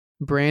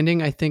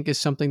branding, I think, is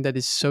something that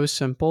is so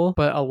simple,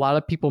 but a lot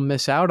of people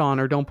miss out on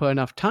or don't put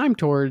enough time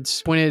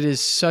towards when it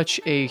is such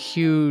a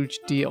huge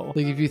deal.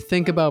 Like if you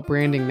think about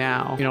branding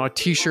now, a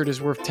t-shirt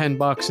is worth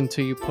 $10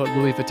 until you put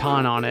Louis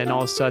Vuitton on it, and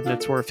all of a sudden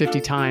it's worth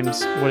 50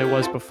 times what it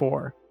was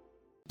before.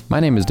 My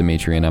name is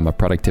Dimitri, and I'm a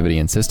productivity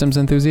and systems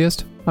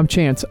enthusiast. I'm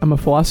Chance. I'm a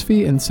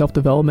philosophy and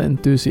self-development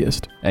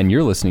enthusiast. And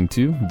you're listening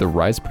to the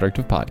Rise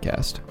Productive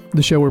Podcast,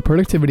 the show where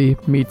productivity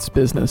meets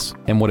business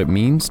and what it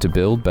means to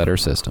build better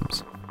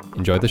systems.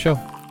 Enjoy the show.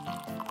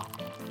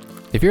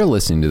 If you're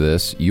listening to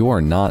this, you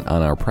are not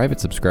on our private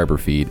subscriber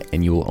feed,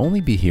 and you will only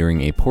be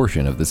hearing a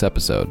portion of this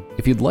episode.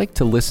 If you'd like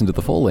to listen to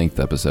the full-length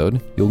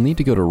episode, you'll need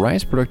to go to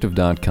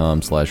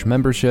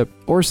riseproductive.com/membership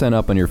or sign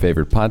up on your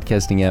favorite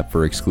podcasting app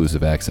for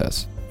exclusive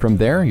access. From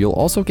there, you'll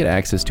also get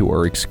access to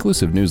our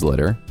exclusive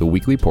newsletter, the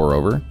weekly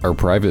pour-over, our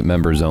private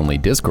members-only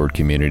Discord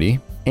community,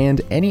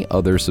 and any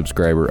other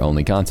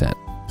subscriber-only content.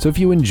 So if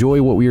you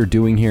enjoy what we are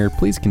doing here,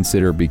 please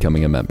consider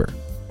becoming a member.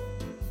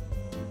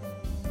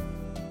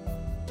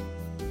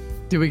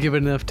 Did we give it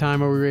enough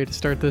time? Are we ready to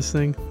start this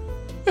thing?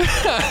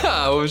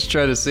 I was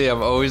trying to say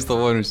I'm always the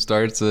one who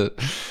starts it,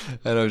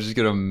 and I'm just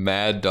gonna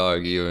mad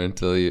dog you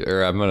until you,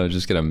 or I'm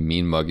just gonna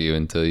mean mug you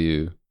until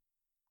you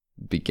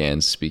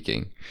began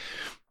speaking.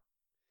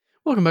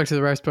 Welcome back to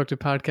the Rise Productive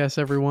Podcast,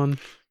 everyone.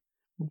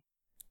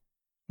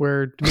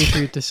 Where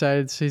Dimitri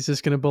decides he's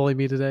just gonna bully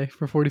me today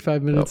for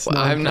 45 minutes. No,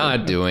 I'm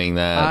not doing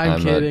that.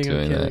 I'm kidding.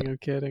 Not doing I'm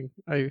kidding.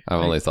 I've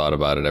only thought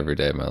about it every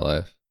day of my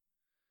life.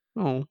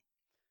 Oh,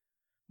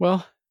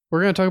 well.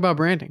 We're going to talk about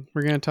branding.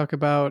 We're going to talk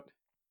about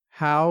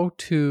how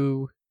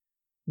to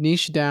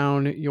niche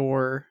down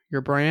your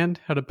brand,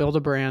 how to build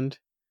a brand,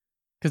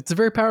 because it's a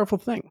very powerful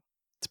thing.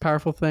 It's a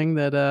powerful thing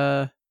that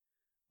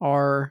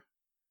our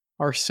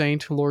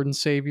saint, Lord and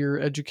Savior,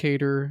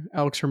 educator,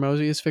 Alex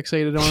Hormozi is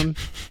fixated on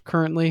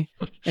currently.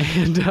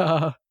 And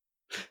I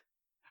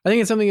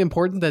think it's something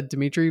important that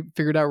Dimitri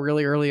figured out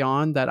really early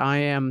on that I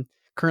am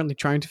currently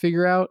trying to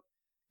figure out,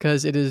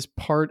 because it is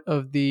part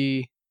of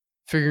the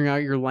figuring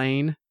out your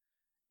lane.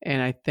 And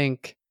I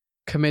think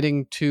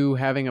committing to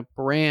having a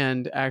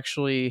brand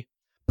actually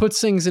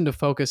puts things into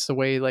focus the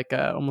way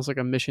almost like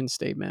a mission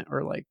statement,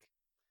 or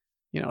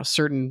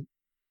certain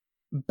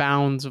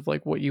bounds of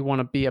like what you want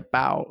to be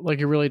about. Like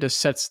it really just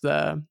sets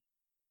the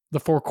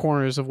four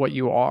corners of what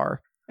you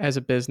are as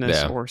a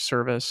business or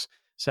service.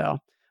 So I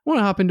want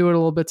to hop into it a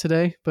little bit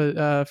today.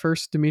 But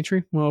first,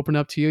 Dimitri, we'll open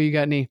up to you. You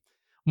got any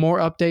more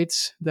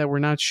updates that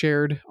were not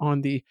shared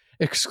on the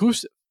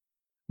exclusive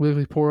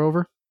weekly pour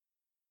over?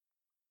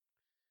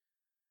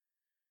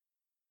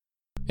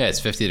 Yeah,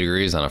 it's 50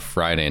 degrees on a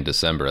Friday in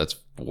December. That's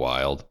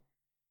wild.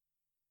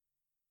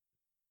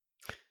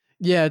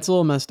 Yeah, it's a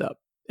little messed up.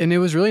 And it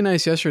was really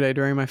nice yesterday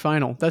during my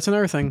final. That's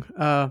another thing.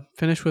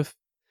 Finished with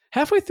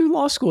halfway through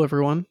law school,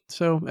 everyone.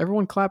 So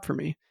everyone clap for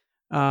me.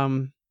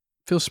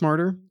 Feel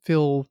smarter,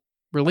 feel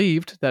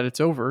relieved that it's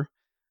over.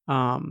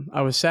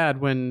 I was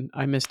sad when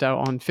I missed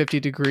out on 50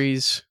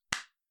 degrees.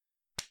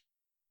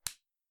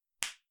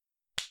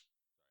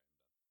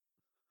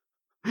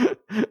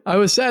 I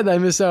was sad that I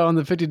missed out on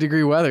the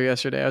 50-degree weather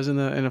yesterday. I was in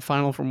a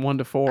final from 1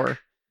 to 4,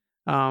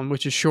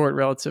 which is short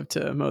relative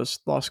to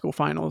most law school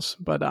finals.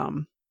 But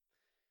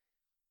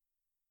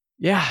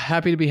yeah,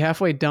 happy to be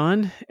halfway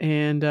done,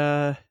 and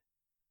the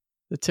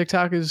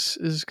TikTok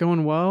is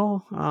going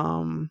well.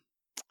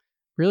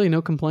 Really,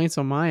 no complaints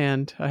on my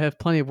end. I have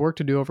plenty of work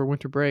to do over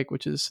winter break,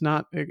 which is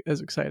not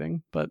as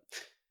exciting, but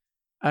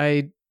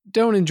I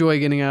don't enjoy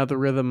getting out of the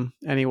rhythm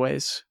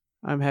anyways.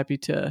 I'm happy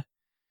to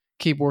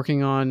keep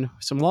working on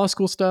some law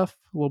school stuff,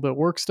 a little bit of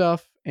work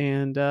stuff,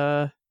 and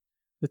the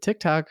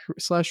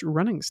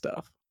TikTok/running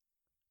stuff.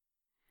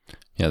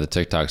 Yeah, the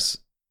TikTok's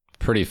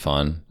pretty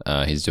fun.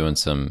 He's doing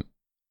some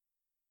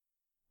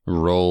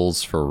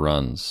rolls for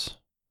runs.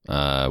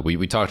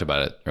 We talked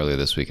about it earlier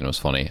this week, and it was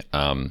funny.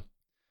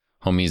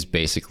 Homie's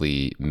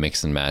basically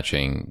mix and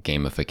matching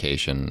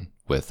gamification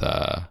with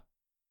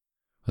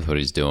what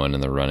he's doing in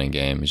the running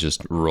game. He's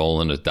just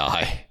rolling a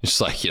die. Just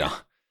like,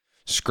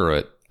 screw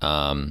it.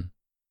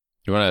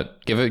 You want to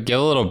give a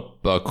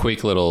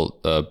quick little,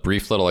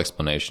 brief little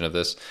explanation of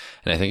this,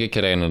 and I think it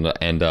could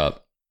end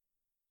up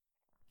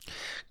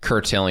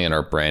curtailing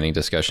our branding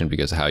discussion,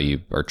 because how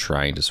you are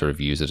trying to sort of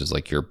use it as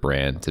like your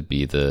brand to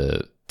be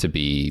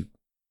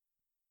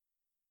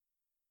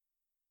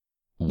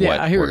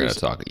what we're going to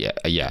talk. Yeah,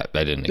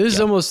 I didn't. This is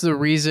almost the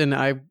reason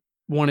I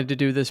wanted to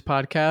do this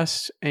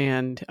podcast,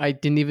 and I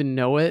didn't even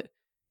know it.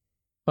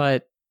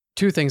 But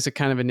two things that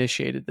kind of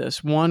initiated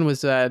this. One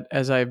was that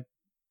as I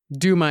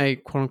do my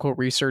quote unquote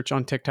research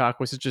on TikTok,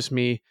 which is just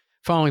me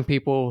following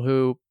people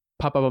who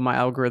pop up on my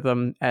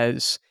algorithm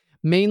as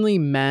mainly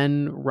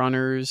men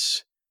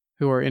runners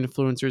who are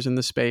influencers in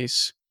the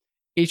space.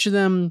 Each of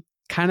them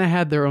kind of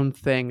had their own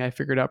thing I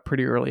figured out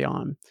pretty early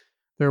on.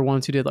 There are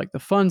ones who did like the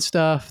fun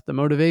stuff, the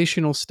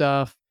motivational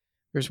stuff.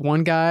 There's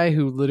one guy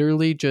who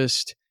literally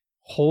just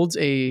holds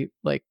a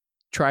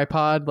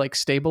tripod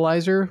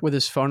stabilizer with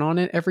his phone on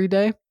it every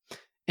day,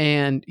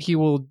 and he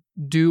will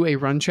do a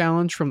run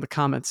challenge from the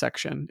comment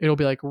section. It'll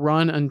be like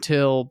run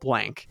until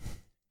blank.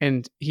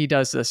 And he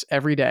does this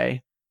every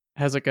day,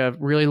 has like a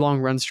really long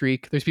run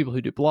streak. There's people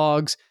who do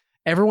blogs.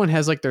 Everyone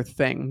has like their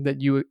thing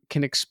that you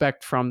can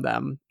expect from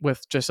them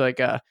with just like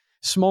a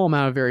small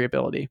amount of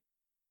variability.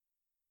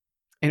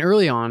 And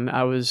early on,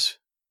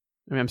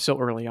 I'm still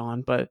early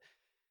on, but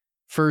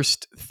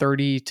first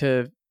 30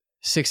 to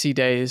 60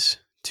 days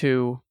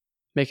to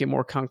make it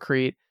more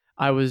concrete,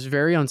 I was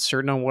very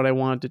uncertain on what I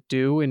wanted to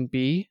do and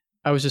be.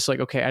 I was just like,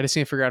 okay, I just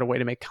need to figure out a way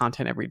to make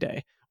content every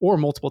day or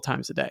multiple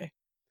times a day.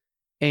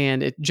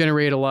 And it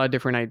generated a lot of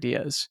different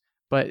ideas,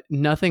 but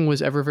nothing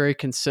was ever very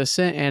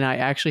consistent. And I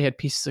actually had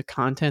pieces of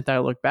content that I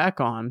look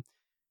back on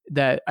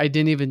that I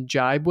didn't even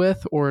jibe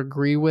with or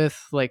agree with,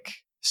 like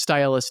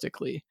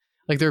stylistically.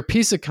 Like there are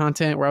pieces of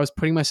content where I was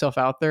putting myself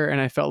out there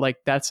and I felt like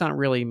that's not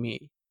really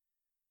me.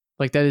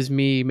 Like that is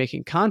me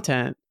making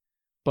content,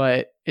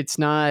 but it's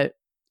not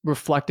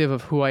reflective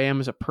of who I am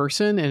as a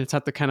person. And it's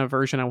not the kind of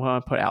version I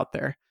want to put out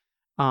there.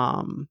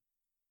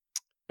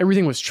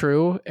 Everything was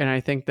true. And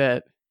I think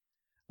that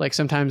like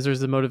sometimes there's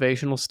the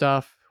motivational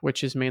stuff,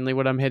 which is mainly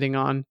what I'm hitting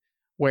on,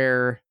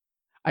 where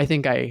I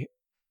think I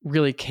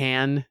really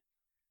can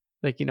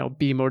like,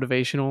 be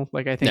motivational.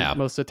 Like I think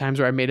most of the times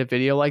where I made a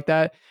video like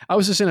that, I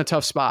was just in a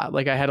tough spot.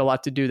 Like I had a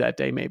lot to do that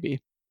day,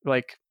 maybe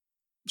like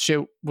shit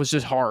was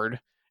just hard.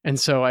 And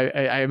so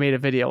I made a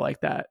video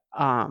like that.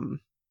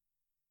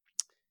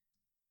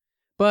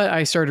 But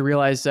I started to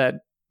realize that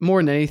more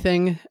than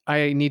anything,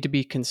 I need to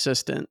be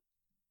consistent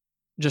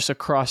just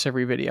across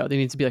every video. There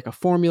needs to be like a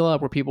formula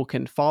where people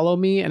can follow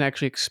me and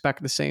actually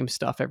expect the same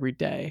stuff every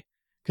day.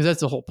 Because that's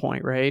the whole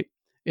point, right?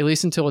 At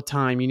least until a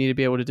time, you need to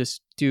be able to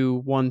just do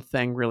one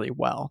thing really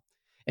well.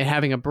 And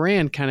having a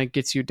brand kind of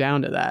gets you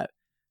down to that.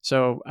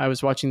 So I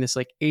was watching this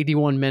like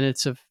 81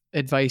 minutes of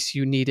advice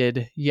you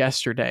needed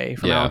yesterday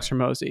from Alex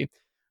Hormozi.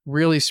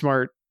 Really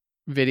smart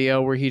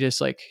video where he just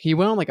like, he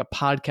went on like a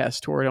podcast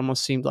tour. It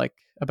almost seemed like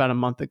about a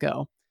month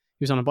ago.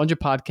 He was on a bunch of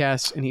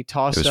podcasts and he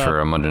tossed up. It was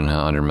for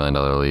 $100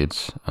 million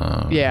leads.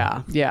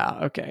 Yeah.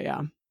 Okay.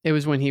 Yeah. It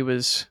was when he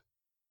was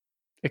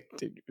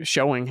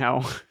showing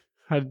how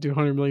to do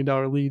 $100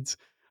 million leads.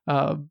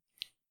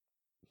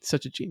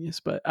 Such a genius.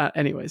 But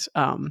anyways,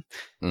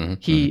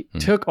 he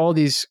took all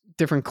these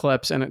different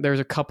clips and there's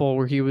a couple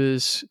where he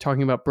was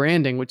talking about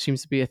branding, which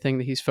seems to be a thing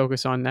that he's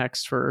focused on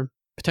next for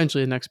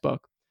potentially the next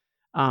book.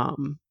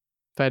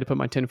 If I had to put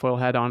my tinfoil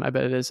hat on, I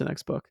bet it is the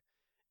next book.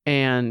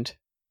 And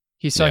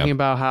he's talking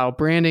about how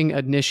branding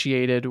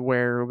initiated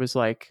where it was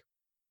like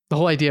the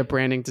whole idea of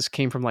branding just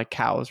came from like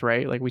cows,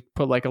 right? Like we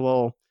put like a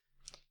little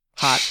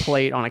hot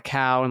plate on a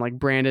cow and like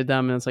branded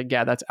them. And it's like,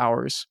 yeah, that's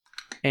ours.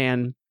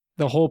 And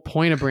the whole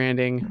point of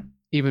branding,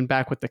 even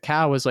back with the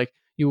cow, was like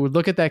you would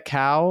look at that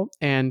cow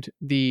and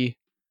the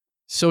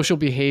social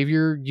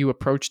behavior you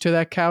approach to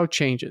that cow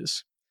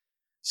changes.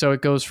 So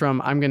it goes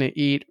from I'm going to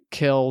eat,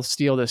 kill,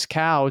 steal this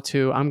cow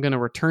to I'm going to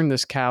return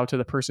this cow to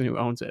the person who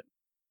owns it.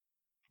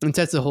 And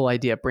that's the whole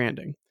idea of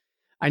branding.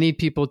 I need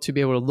people to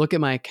be able to look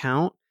at my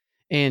account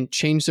and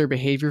change their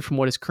behavior from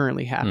what is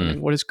currently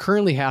happening. What is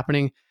currently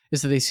happening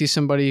is that they see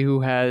somebody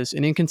who has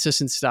an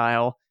inconsistent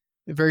style,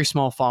 a very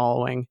small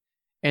following.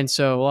 And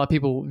so a lot of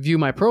people view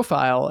my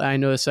profile and I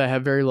notice I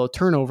have very low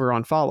turnover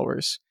on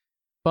followers.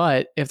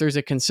 But if there's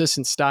a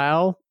consistent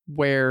style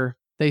where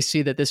they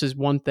see that this is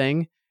one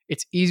thing,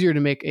 it's easier to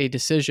make a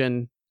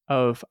decision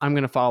of I'm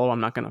going to follow,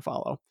 I'm not going to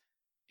follow.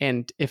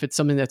 And if it's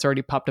something that's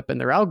already popped up in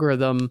their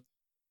algorithm,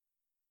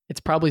 it's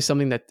probably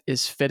something that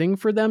is fitting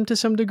for them to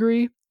some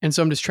degree. And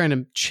so I'm just trying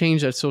to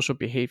change that social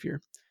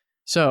behavior.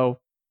 So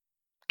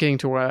getting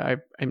to what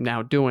I'm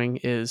now doing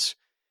is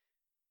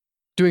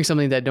doing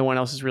something that no one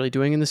else is really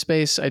doing in the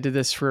space. I did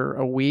this for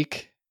a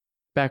week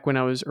back when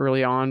I was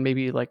early on,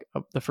 maybe like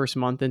the first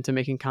month into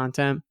making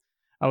content.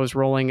 I was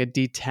rolling a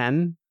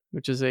D10,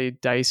 which is a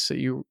dice that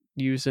you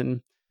use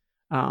in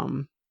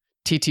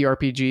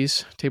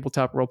TTRPGs,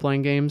 tabletop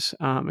role-playing games,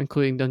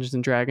 including Dungeons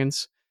and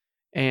Dragons.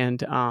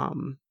 And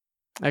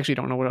I actually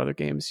don't know what other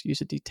games use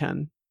a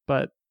D10,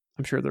 but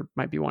I'm sure there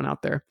might be one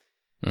out there.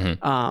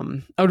 I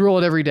would roll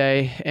it every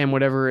day, and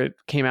whatever it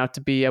came out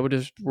to be, I would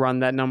just run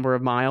that number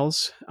of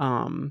miles.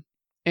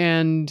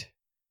 And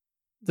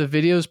the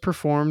videos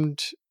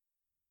performed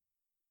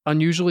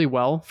unusually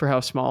well for how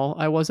small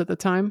I was at the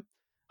time.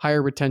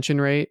 Higher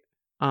retention rate,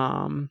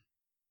 and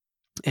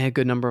a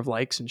good number of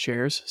likes and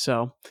shares.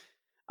 So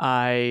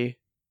I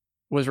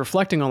was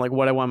reflecting on like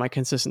what I want my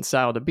consistent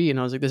style to be, and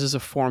I was like, this is a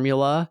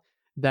formula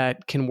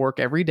that can work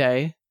every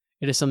day.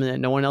 It is something that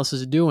no one else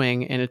is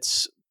doing, and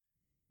it's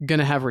going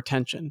to have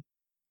retention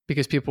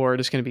because people are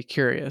just going to be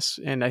curious.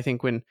 And I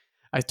think when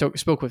I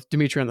spoke with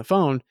Dimitri on the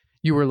phone,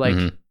 you were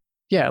like,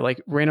 yeah,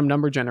 like random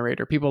number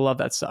generator. People love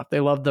that stuff. They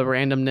love the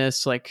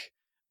randomness. Like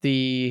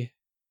the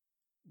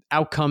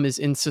outcome is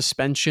in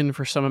suspension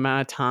for some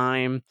amount of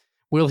time.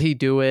 Will he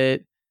do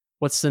it?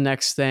 What's the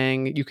next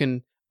thing? You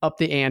can up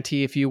the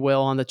ante, if you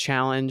will, on the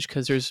challenge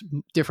because there's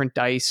different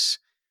dice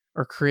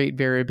or create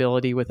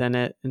variability within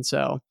it. And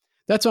so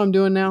that's what I'm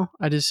doing now.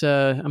 I just,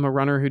 I'm a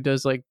runner who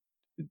does like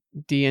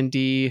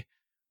D&D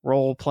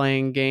role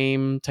playing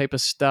game type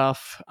of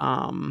stuff.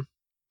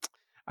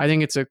 I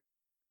think it's a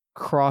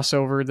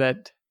crossover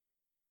that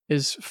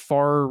is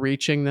far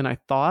reaching than I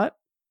thought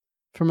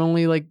from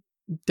only like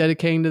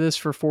dedicating to this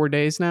for 4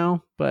 days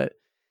now, but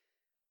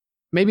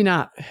maybe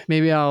not.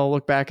 Maybe I'll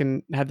look back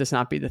and have this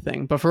not be the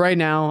thing. But for right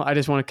now, I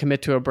just want to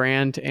commit to a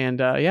brand, and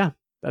yeah,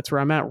 that's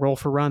where I'm at. Roll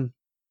for run.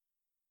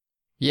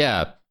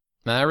 Yeah,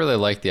 I really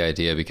like the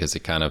idea because it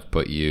kind of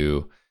put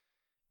you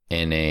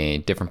in a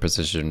different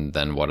position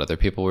than what other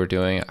people were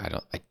doing.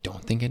 I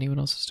don't think anyone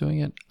else is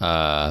doing it.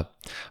 I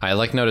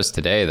noticed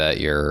today that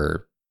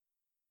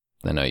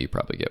I know you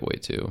probably get way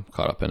too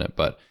caught up in it,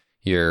 but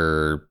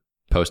your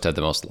post had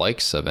the most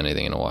likes of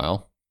anything in a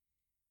while.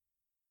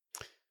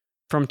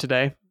 From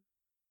today.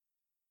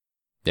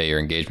 Yeah, your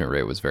engagement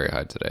rate was very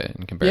high today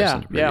in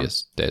comparison to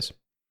previous days.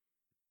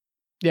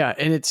 Yeah,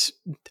 and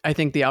I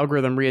think the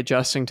algorithm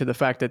readjusting to the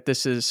fact that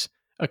this is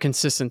a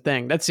consistent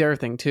thing. That's the other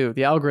thing too.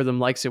 The algorithm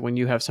likes it when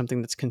you have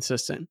something that's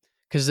consistent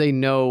because they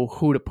know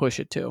who to push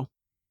it to.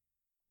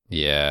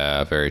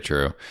 Yeah, very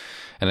true.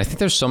 And I think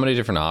there's so many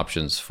different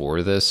options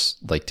for this,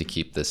 like to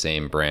keep the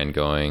same brand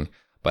going,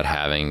 but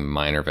having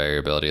minor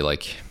variability.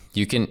 Like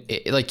you can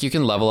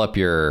level up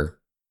your,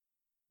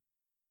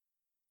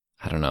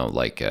 I don't know,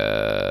 like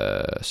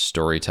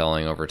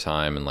storytelling over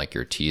time and like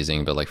your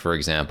teasing. But like, for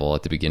example,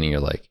 at the beginning, you're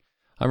like,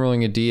 I'm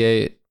rolling a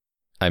D8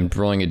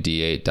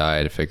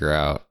 die to figure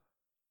out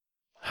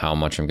how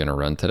much I'm going to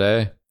run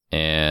today.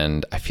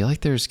 And I feel like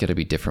there's going to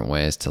be different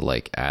ways to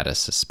like add a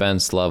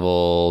suspense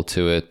level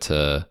to it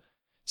to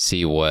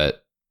see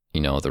what,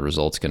 the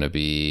result's going to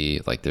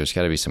be. Like there's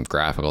got to be some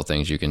graphical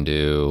things you can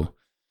do.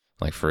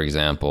 Like, for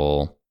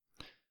example,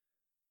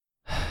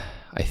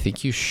 I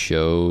think you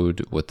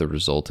showed what the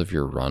result of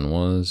your run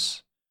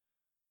was.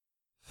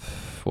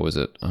 What was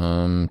it?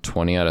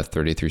 20 out of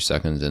 33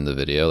 seconds in the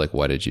video. Like,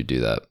 why did you do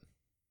that?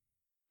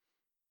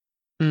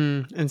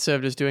 Instead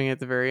of just doing it at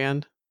the very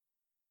end?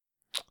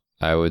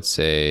 I would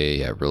say,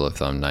 yeah, rule of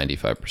thumb,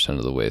 95%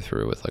 of the way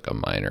through with like a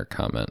minor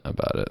comment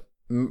about it.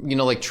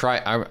 Like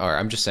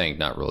I'm just saying,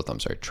 not rule of thumb,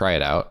 sorry, try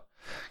it out.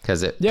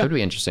 Because it could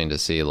be interesting to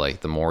see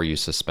like the more you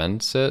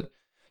suspense it.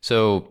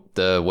 So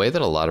the way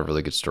that a lot of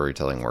really good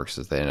storytelling works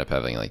is they end up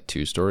having like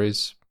 2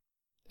 stories.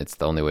 It's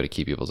the only way to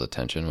keep people's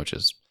attention, which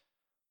is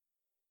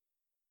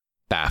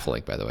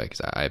baffling, by the way,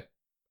 because I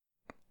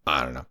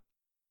don't know.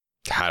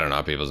 I don't know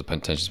how people's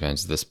attention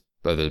spans this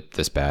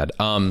bad.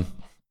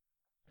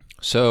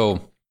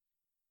 So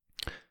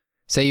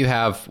say you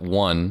have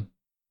one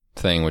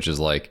thing, which is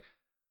like,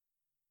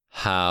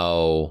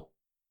 how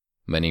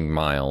many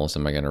miles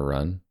am I going to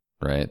run?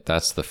 Right?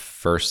 That's the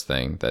first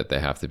thing that they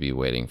have to be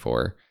waiting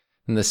for.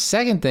 And the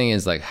second thing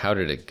is like, how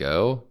did it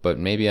go? But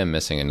maybe I'm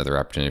missing another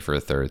opportunity for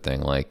a third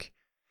thing. Like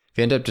if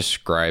you end up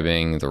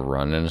describing the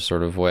run in a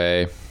sort of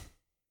way,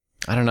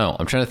 I don't know.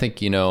 I'm trying to think,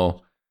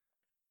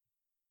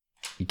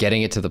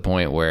 getting it to the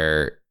point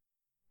where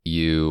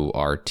you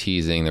are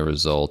teasing the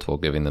result while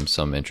giving them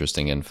some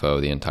interesting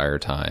info the entire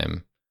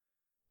time.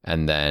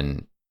 And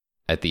then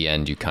at the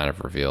end, you kind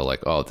of reveal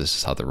like, oh, this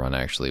is how the run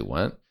actually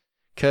went.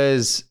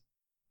 Because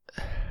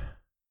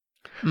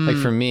like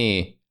for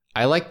me,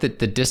 I like that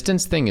the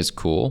distance thing is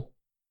cool.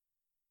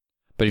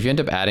 But if you end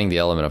up adding the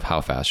element of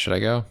how fast should I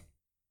go?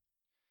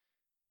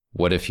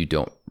 What if you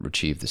don't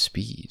achieve the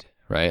speed,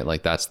 right?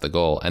 Like that's the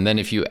goal. And then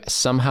if you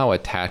somehow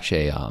attach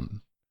a,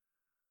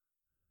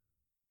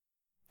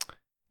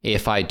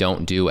 if I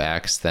don't do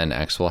X, then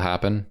X will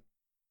happen,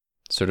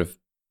 sort of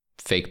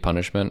fake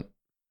punishment.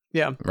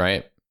 Yeah.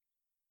 Right?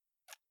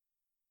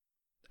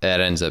 That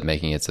ends up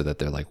making it so that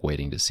they're like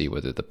waiting to see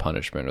whether the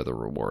punishment or the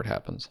reward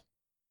happens.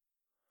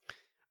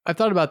 I've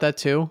thought about that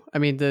too. I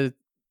mean,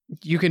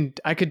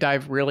 I could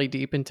dive really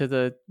deep into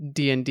the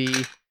D&D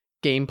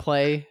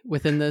gameplay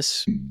within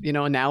this,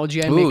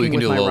 analogy I'm making. You can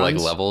with do my little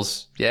runs. like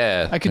levels.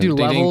 Yeah. I could do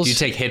levels. You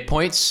take hit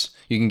points.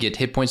 You can get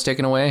hit points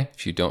taken away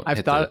if you don't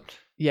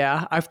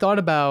I've thought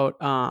about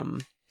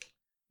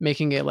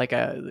making it like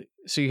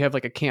so you have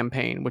like a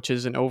campaign, which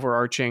is an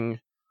overarching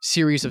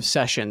series of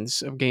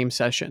sessions, of game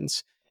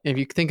sessions. And if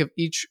you think of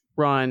each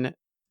run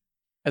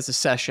as a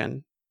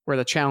session where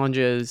the challenge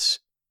is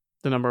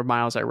the number of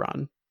miles I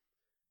run,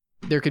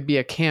 there could be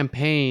a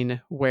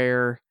campaign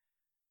where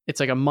it's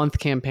like a month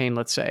campaign,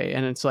 let's say.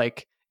 And it's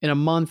like in a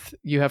month,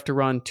 you have to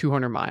run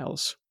 200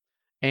 miles.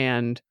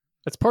 And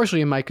that's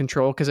partially in my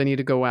control because I need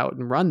to go out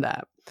and run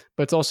that.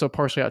 But it's also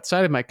partially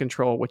outside of my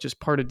control, which is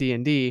part of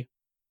D&D.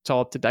 It's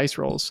all up to dice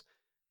rolls.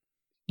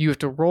 You have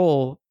to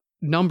roll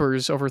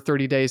numbers over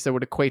 30 days that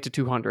would equate to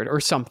 200 or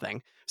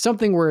something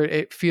where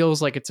it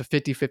feels like it's a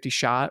 50-50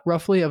 shot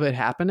roughly of it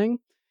happening.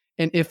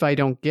 And if I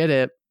don't get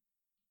it,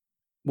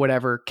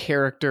 whatever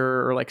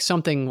character or like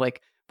something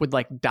like would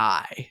like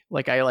die,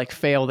 like I like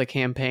fail the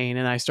campaign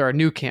and I start a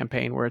new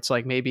campaign where it's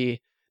like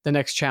maybe the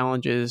next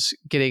challenge is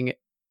getting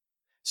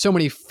so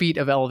many feet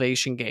of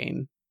elevation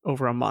gain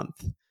over a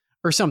month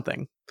or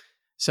something.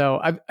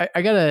 So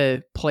I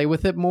gotta play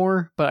with it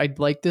more, but I'd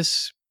like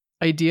this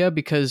idea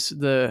because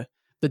the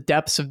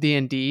depths of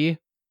D&D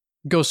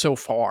go so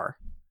far.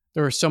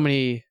 There are so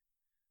many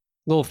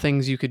little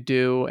things you could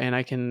do.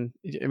 And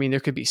there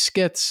could be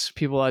skits.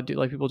 People do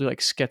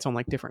like skits on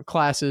like different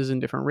classes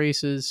and different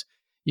races.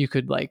 You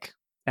could like,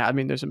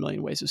 there's a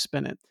million ways to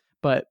spin it,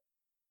 but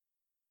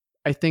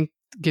I think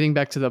getting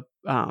back to the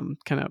kind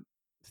of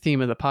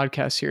theme of the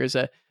podcast here is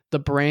that the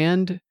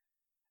brand,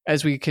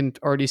 as we can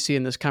already see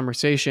in this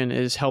conversation,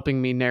 is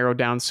helping me narrow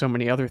down so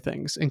many other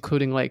things,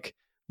 including like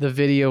the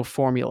video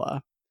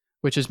formula,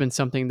 which has been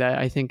something that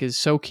I think is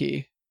so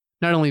key,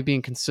 not only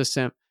being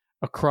consistent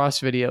across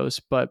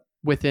videos, but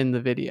within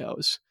the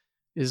videos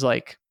is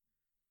like,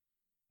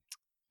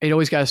 it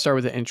always got to start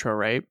with the intro,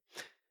 right?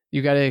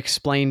 You got to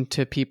explain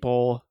to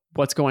people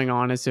what's going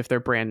on as if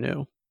they're brand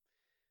new.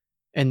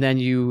 And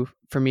then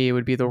for me, it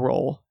would be the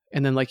role.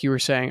 And then like you were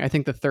saying, I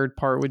think the third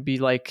part would be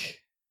like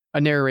a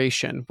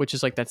narration, which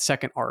is like that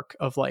second arc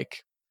of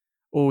like,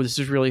 oh, this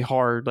is really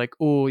hard. Like,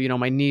 oh,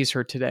 my knees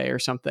hurt today or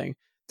something.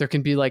 There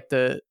can be like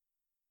the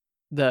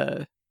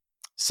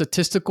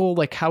statistical,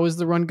 like how is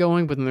the run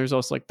going? But then there's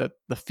also like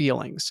the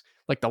feelings,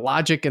 like the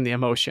logic and the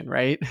emotion,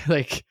 right?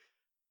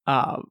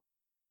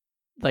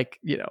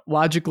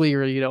 Logically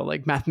or,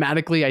 like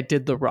mathematically, I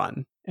did the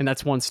run and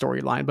that's one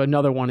storyline. But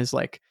another one is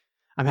like,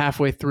 I'm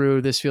halfway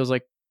through, this feels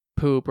like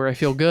poop, or I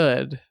feel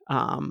good.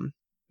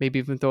 Maybe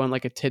even throw in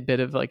like a tidbit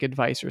of like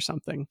advice or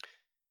something.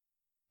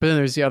 But then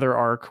there's the other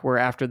arc where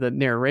after the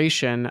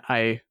narration,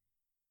 I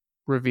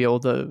reveal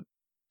the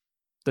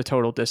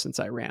total distance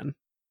I ran.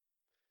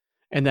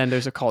 And then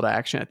there's a call to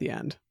action at the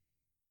end.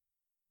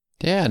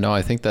 Yeah, no,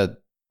 I think that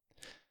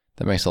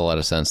makes a lot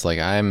of sense. Like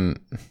I'm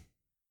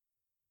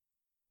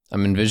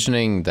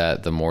envisioning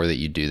that the more that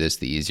you do this,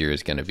 the easier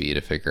it's going to be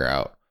to figure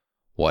out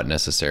what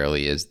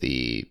necessarily is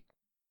the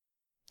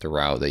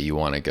route that you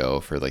want to go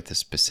for like the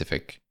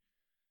specific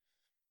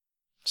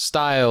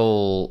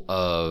style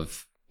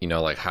of,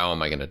 like how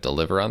am I going to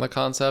deliver on the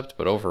concept?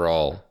 But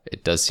overall,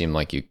 it does seem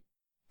like you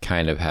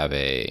kind of have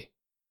a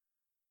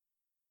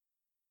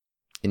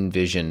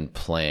envisioned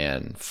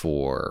plan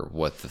for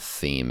what the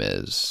theme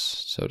is,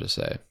 so to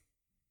say.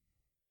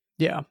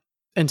 Yeah.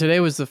 And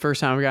today was the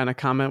first time we got a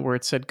comment where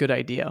it said good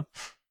idea.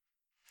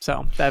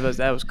 So that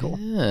was cool.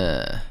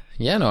 Yeah.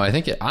 Yeah, no, I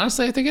think it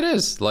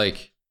is.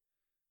 Like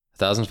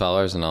 1,000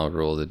 followers and I'll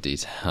roll the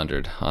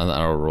D100.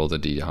 I'll roll the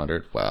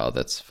D100. Wow,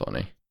 that's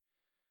funny.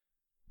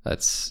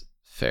 That's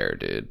fair,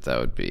 dude. That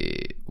would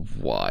be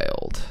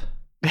wild.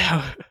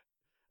 Yeah.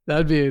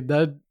 That'd be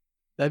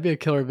a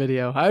killer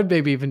video. I would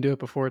maybe even do it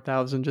before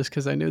 1,000 just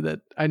because I know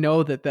that at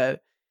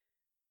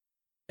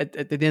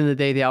the end of the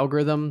day, the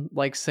algorithm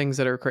likes things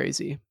that are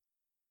crazy.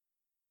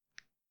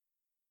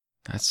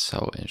 That's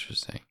so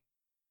interesting.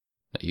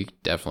 You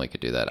definitely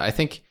could do that. I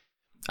think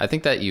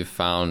that you've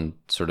found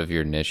sort of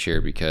your niche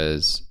here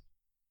because,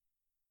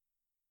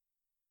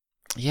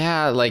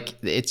 yeah, like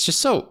it's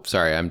just so,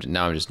 sorry, I'm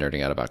just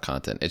nerding out about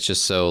content. It's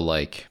just so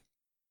like,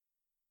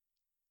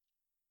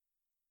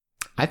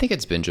 I think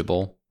it's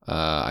bingeable.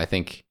 I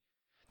think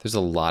there's a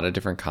lot of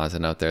different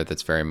content out there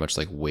that's very much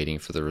like waiting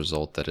for the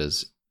result that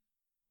is,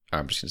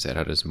 I'm just going to say it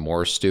how it is,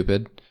 more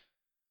stupid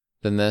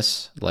than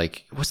this.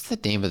 Like, what's the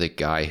name of the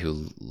guy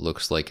who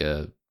looks like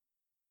a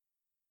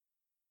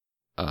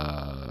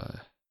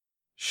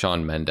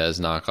Shawn Mendes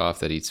knockoff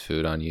that eats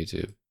food on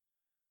YouTube?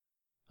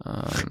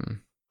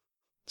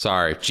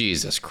 Sorry,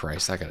 Jesus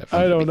Christ, I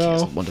don't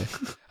know. One day.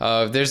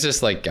 There's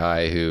this like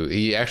guy who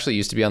he actually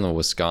used to be on the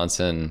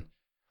Wisconsin.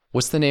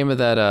 What's the name of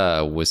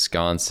that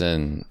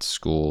Wisconsin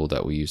school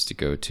that we used to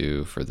go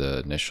to for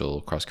the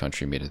initial cross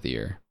country meet of the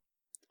year?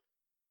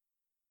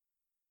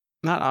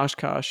 Not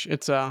Oshkosh.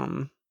 It's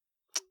Man,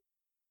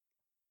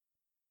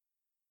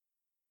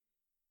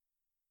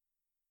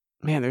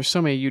 there's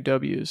so many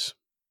UWs.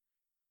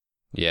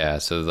 Yeah,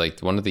 so like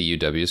one of the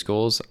UW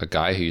schools, a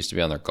guy who used to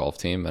be on their golf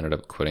team ended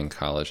up quitting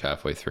college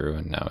halfway through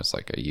and now is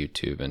like a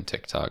YouTube and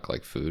TikTok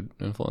like food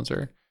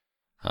influencer.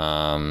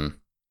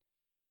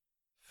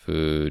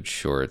 Food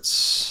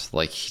shorts,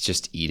 like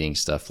just eating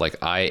stuff. Like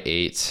I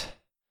ate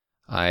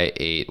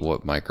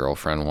what my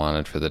girlfriend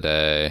wanted for the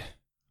day.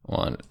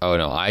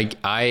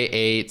 I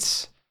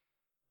ate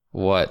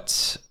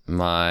what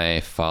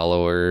my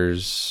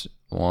followers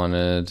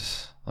wanted.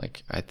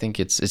 Like, I think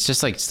it's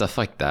just like stuff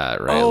like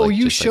that, right? Oh, like,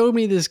 you showed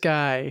me this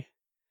guy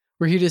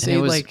where he just ate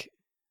like,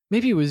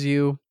 maybe it was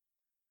you.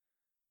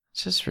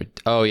 Just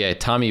oh yeah,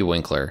 Tommy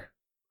Winkler.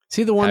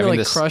 See the one that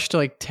like crushed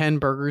like 10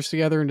 burgers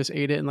together and just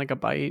ate it in like a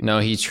bite? No,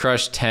 he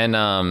crushed 10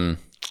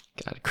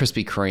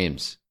 Krispy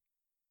Kremes.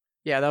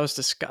 Yeah, that was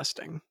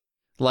disgusting.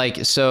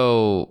 Like,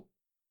 so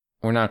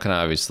we're not gonna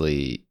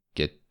obviously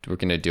we're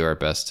gonna do our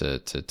best to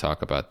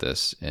talk about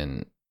this,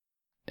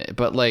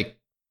 but like,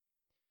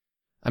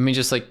 I mean,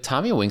 just like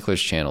Tommy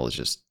Winkler's channel is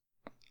just,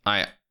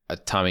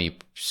 Tommy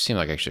seemed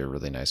like actually a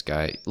really nice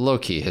guy. Low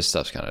key, his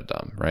stuff's kind of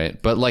dumb,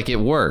 right? But like it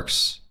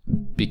works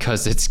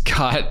because it's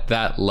got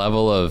that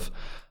level of,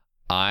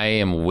 I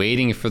am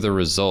waiting for the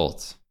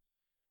result.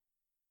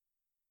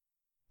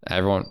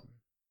 Everyone.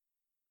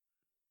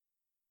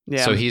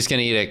 Yeah. So he's going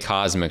to eat at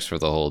Cosmix for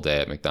the whole day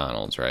at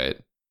McDonald's, right?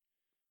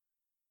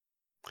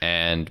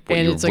 And what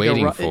you're it's like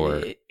waiting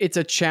for. It's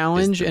a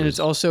challenge, and it's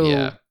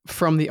also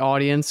from the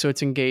audience, so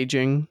it's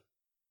engaging.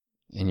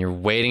 And you're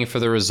waiting for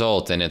the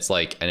result, and it's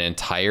like an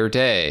entire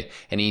day,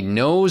 and he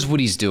knows what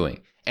he's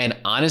doing. And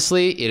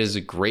honestly, it is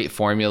a great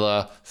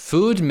formula.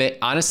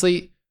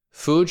 Honestly,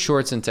 food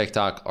shorts and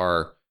TikTok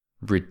are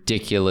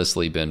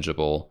ridiculously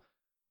bingeable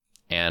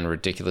and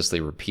ridiculously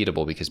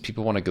repeatable because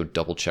people want to go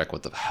double check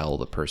what the hell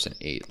the person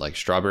ate. Like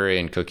strawberry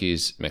and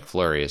cookies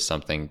McFlurry is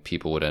something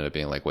people would end up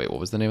being like, wait, what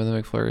was the name of the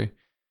McFlurry?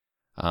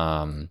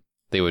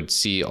 They would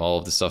see all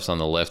of the stuffs on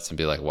the lifts and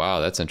be like, wow,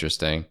 that's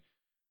interesting.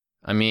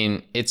 I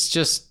mean, it's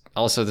just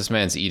also this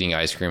man's eating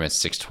ice cream at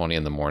 6:20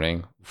 in the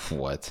morning.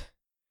 What?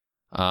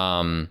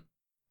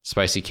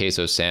 Spicy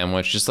queso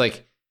sandwich. Just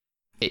like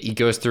he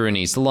goes through and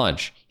eats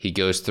lunch. He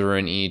goes through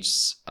and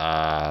eats,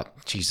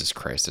 Jesus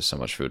Christ, there's so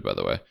much food, by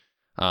the way.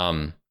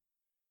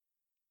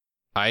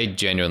 I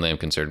genuinely am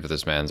concerned for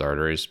this man's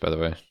arteries, by the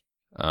way.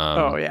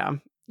 Oh yeah.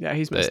 Yeah.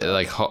 He's messed up.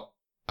 Like,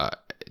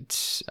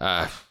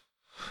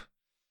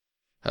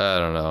 I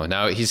don't know.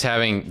 Now he's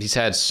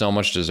had so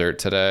much dessert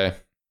today.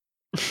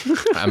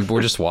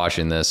 We're just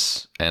watching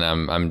this, and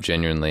I'm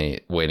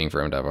genuinely waiting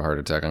for him to have a heart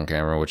attack on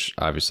camera, which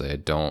obviously I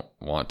don't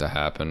want to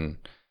happen.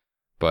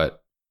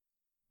 But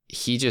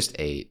he just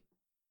ate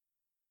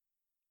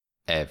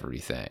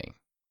everything.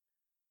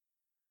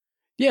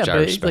 Yeah,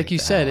 but like you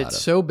said, it's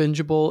so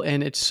bingeable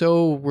and it's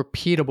so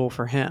repeatable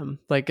for him.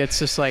 Like it's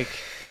just like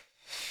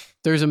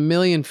there's a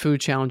million food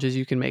challenges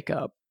you can make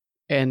up,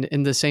 and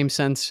in the same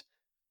sense,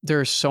 there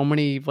are so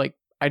many. Like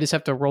I just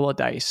have to roll a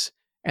dice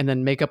and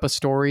then make up a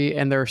story,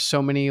 and there are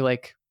so many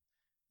like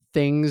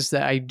things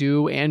that I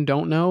do and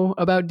don't know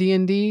about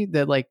D&D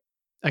that like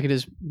I could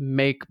just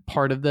make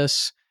part of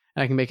this,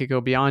 and I can make it go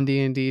beyond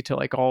D&D to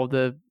like all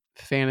the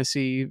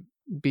fantasy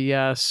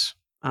BS,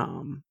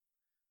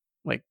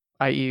 like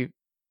i.e.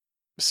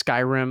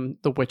 Skyrim,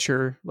 The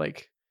Witcher,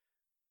 like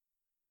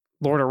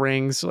Lord of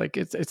Rings, like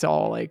it's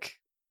all like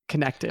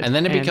connected. And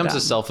then it becomes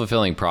a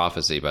self-fulfilling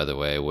prophecy, by the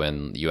way,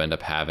 when you end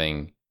up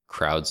having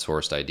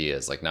crowdsourced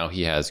ideas. Like now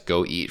he has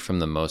go eat from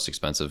the most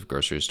expensive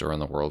grocery store in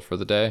the world for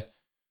the day.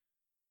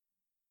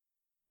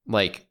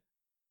 Like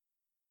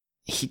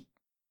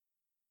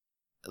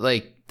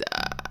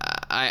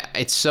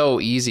it's so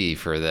easy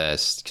for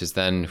this because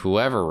then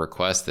whoever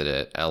requested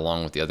it,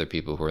 along with the other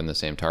people who are in the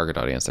same target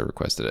audience that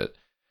requested it,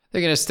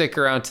 they're going to stick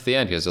around to the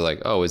end because they're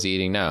like, oh, what's he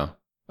eating now?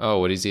 Oh,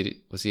 what's he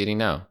eating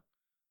now?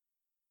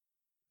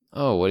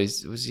 Oh,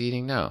 what's he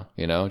eating now?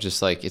 You know,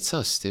 just like, it's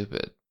so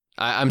stupid.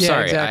 I'm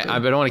sorry. Exactly. I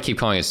don't want to keep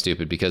calling it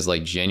stupid because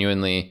like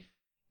genuinely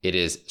it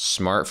is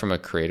smart from a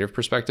creative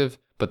perspective,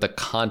 but the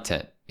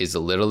content is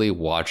literally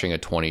watching a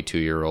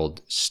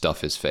 22-year-old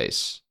stuff his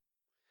face.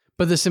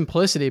 But the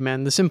simplicity,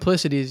 man, the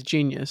simplicity is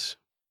genius.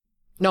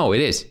 No,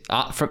 it is.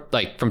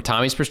 From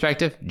Tommy's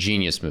perspective,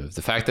 genius move.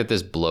 The fact that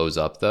this blows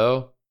up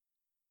though.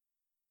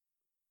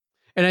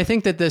 And I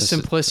think that the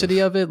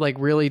simplicity of it like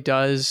really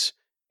does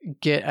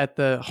get at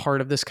the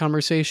heart of this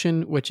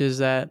conversation, which is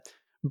that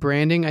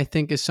branding, I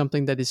think, is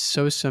something that is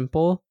so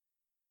simple,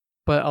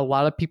 but a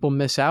lot of people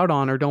miss out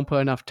on or don't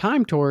put enough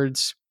time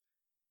towards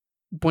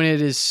when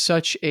it is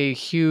such a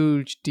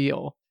huge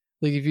deal.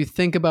 Like if you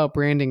think about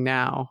branding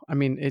now, I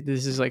mean,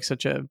 this is like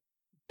such a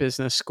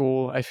business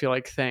school, I feel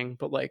like thing,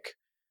 but like,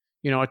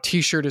 you know, a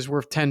t-shirt is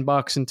worth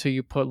 $10 until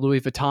you put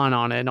Louis Vuitton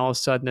on it. And all of a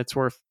sudden it's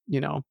worth,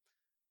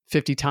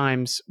 50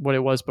 times what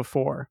it was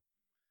before.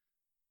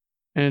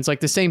 And it's like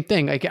the same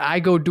thing. Like I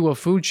go do a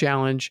food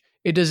challenge.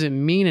 It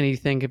doesn't mean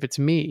anything if it's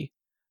me.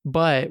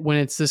 But when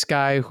it's this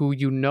guy who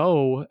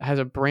has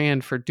a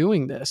brand for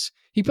doing this,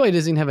 he probably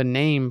doesn't even have a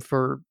name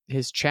for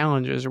his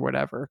challenges or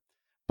whatever.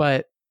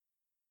 But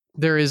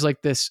there is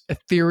like this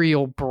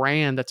ethereal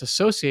brand that's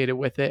associated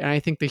with it. And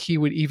I think that he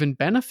would even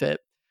benefit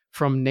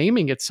from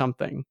naming it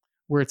something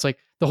where it's like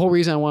the whole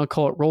reason I want to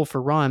call it Roll for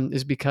Run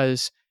is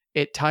because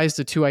it ties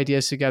the two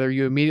ideas together.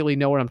 You immediately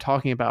know what I'm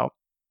talking about.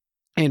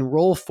 And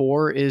Roll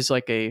 4 is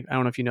like I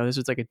don't know if you know this,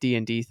 it's like a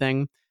D&D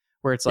thing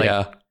where it's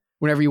like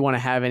whenever you want to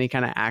have any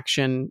kind of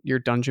action, your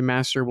dungeon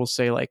master will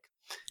say like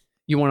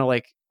you want to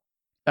like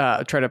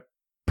try to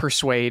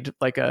persuade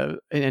like an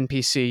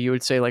NPC, you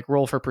would say like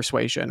roll for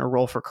persuasion or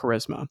roll for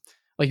charisma.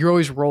 Like you're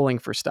always rolling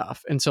for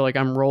stuff. And so like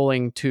I'm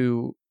rolling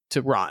to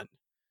run.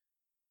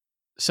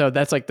 So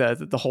that's like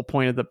the whole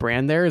point of the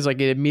brand there is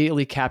like it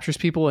immediately captures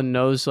people and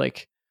knows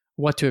like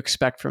what to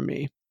expect from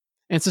me.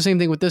 And it's the same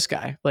thing with this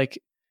guy. Like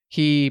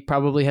he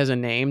probably has a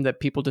name that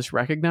people just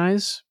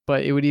recognize,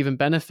 but it would even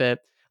benefit.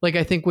 Like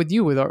I think with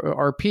you, with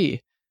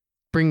RP,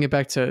 bringing it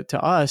back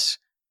to us,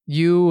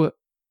 you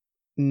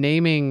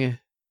naming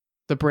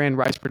the brand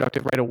Rise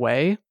Productive right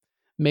away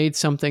made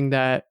something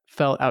that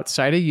felt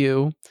outside of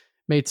you,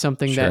 made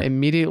something that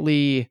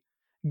immediately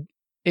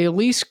at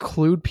least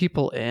clued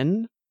people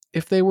in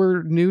if they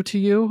were new to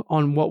you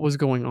on what was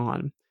going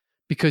on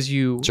because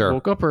you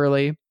woke up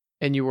early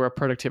and you were a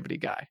productivity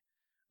guy.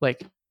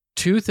 Like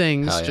two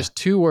things, just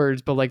two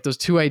words, but like those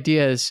two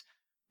ideas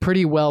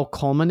pretty well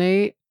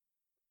culminate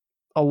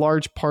a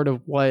large part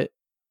of what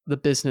the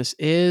business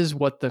is,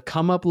 what the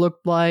come up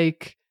looked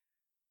like.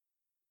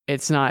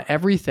 It's not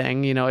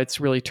everything, it's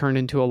really turned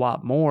into a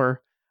lot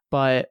more,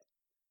 but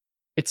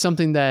it's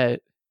something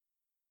that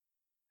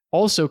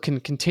also can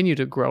continue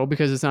to grow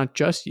because it's not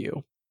just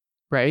you,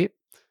 right?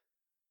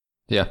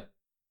 Yeah.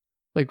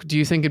 Like, do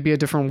you think it'd be a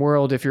different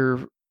world if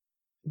your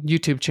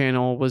YouTube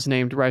channel was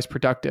named Rise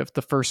Productive,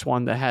 the first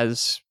one that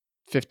has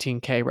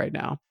 15K right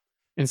now,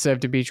 instead of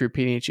Dimitri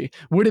Pinici?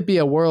 Would it be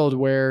a world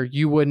where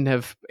you wouldn't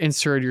have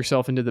inserted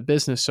yourself into the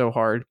business so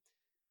hard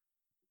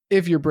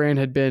if your brand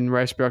had been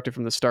Rise Productive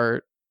from the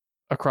start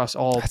across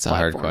all That's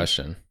platforms? a hard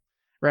question.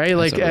 Right?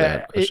 That's like a really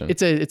hard question.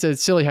 it's a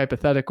silly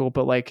hypothetical,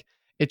 but like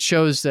it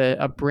shows that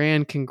a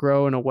brand can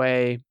grow in a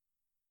way.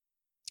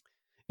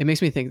 It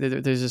makes me think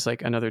that there's just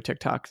like another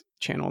TikTok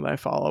channel that I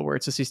follow where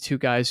it's just these two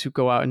guys who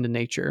go out into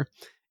nature,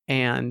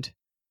 and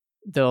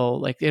they'll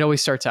like, it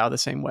always starts out the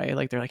same way.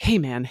 Like they're like, hey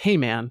man.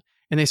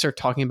 And they start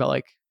talking about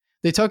like,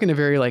 they talk in a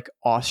very like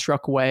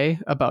awestruck way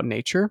about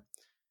nature.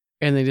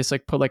 And they just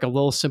like put like a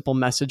little simple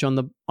message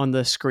on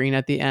the screen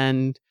at the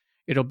end.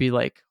 It'll be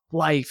like,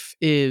 life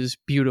is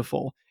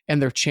beautiful. And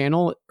their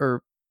channel I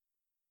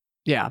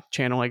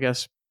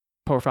guess,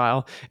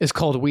 profile is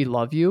called We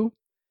Love You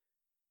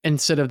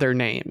instead of their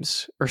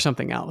names or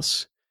something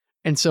else.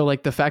 And so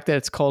like the fact that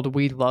it's called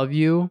We Love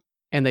You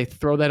and they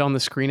throw that on the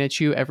screen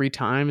at you every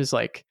time is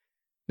like,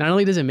 not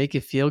only does it make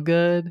you feel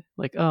good,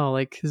 like, oh,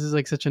 like this is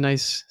like such a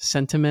nice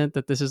sentiment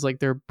that this is like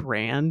their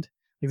brand,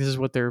 like this is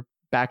what they're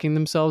backing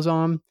themselves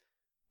on,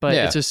 but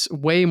Yeah. it's just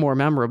way more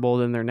memorable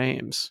than their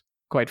names,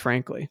 quite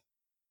frankly.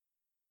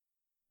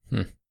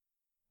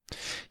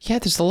 Yeah,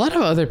 there's a lot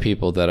of other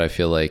people that I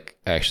feel like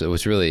actually it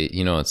was really,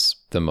 you know, it's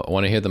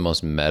want to hear the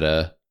most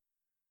meta,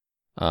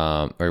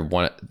 or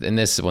one, and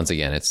this once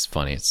again, it's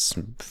funny. It's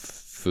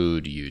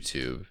food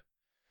YouTube.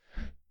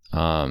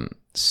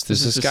 There's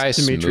this guy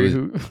Dimitri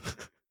who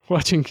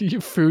watching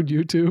food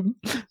YouTube.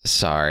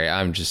 Sorry,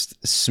 I'm just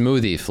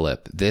Smoothie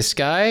Flip. This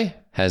guy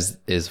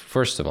is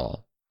first of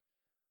all,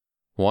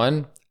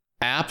 one,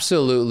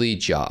 absolutely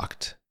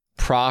jocked,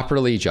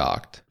 properly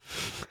jocked.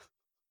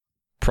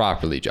 I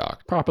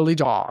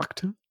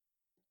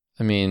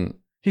mean,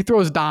 he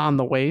throws down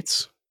the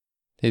weights.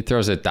 He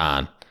throws it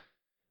down.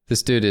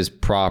 This dude is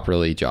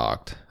properly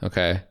jocked.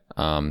 Okay.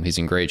 He's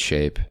in great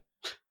shape.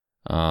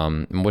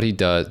 And what he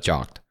does,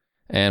 jocked.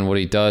 And what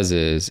he does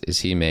is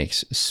he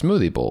makes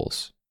smoothie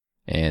bowls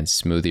and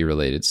smoothie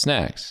related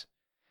snacks.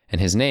 And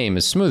his name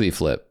is Smoothie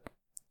Flip.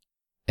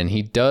 And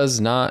he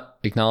does not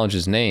acknowledge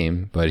his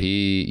name, but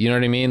you know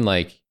what I mean?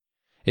 Like,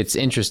 it's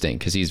interesting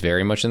because he's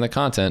very much in the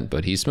content,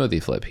 but he's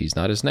Smoothie Flip. He's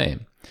not his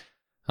name.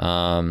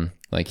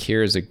 Like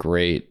here's a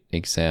great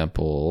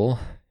example.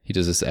 He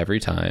does this every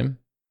time.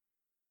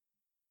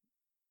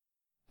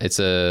 It's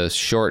a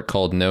short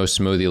called No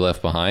Smoothie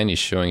Left Behind. He's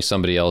showing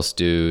somebody else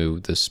do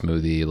the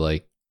smoothie,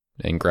 like,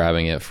 and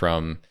grabbing it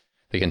from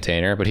the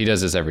container, but he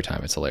does this every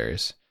time. It's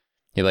hilarious.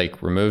 He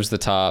like removes the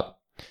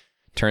top,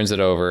 turns it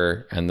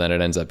over, and then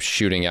it ends up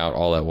shooting out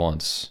all at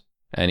once.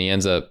 And he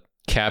ends up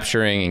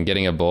capturing and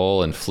getting a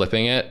bowl and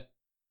flipping it.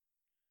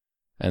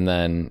 And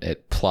then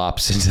it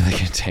plops into the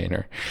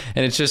container.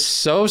 And it's just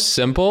so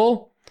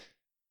simple,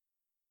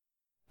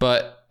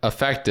 but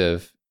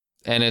effective.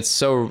 And it's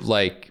so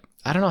like,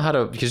 I don't know how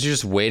to, because you're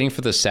just waiting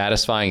for the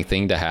satisfying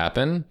thing to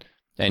happen.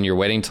 And you're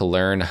waiting to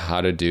learn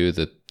how to do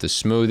the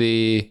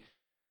smoothie.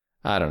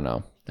 I don't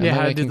know.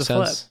 How to do the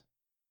flip.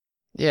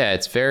 Yeah,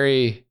 it's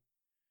very,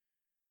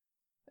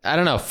 I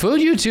don't know.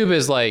 Food YouTube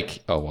is like,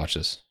 oh, watch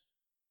this.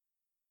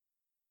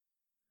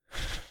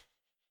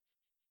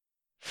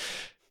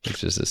 It's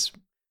just this.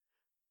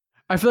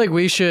 I feel like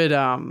we should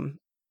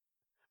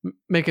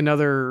make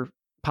another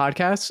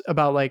podcast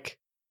about like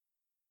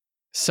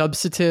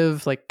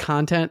substantive like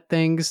content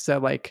things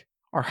that like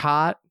are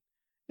hot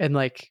and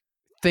like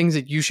things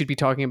that you should be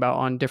talking about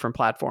on different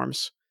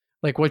platforms.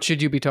 Like what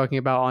should you be talking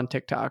about on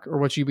TikTok, or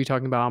what should you be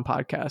talking about on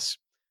podcasts?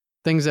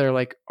 Things that are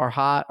like are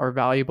hot or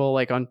valuable,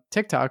 like on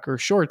TikTok or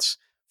shorts.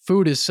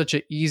 Food is such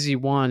an easy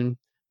one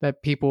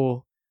that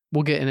people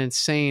will get an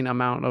insane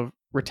amount of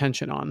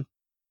retention on.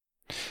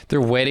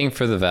 They're waiting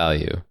for the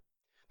value.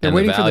 They're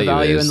waiting for the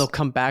value and they'll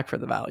come back for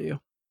the value.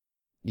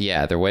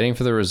 Yeah, they're waiting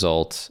for the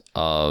result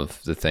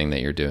of the thing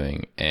that you're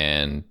doing.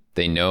 And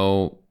they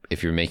know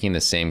if you're making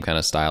the same kind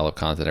of style of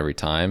content every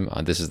time,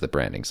 this is the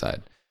branding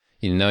side.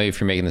 You know, if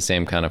you're making the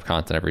same kind of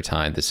content every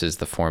time, this is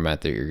the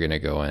format that you're going to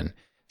go in.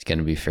 It's going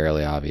to be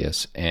fairly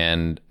obvious.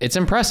 And it's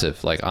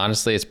impressive. Like,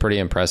 honestly, it's pretty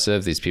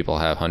impressive. These people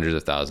have hundreds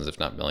of thousands, if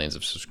not millions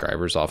of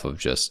subscribers off of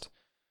just,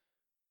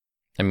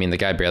 I mean, the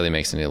guy barely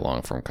makes any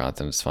long form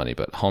content. It's funny,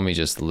 but homie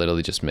just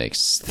literally just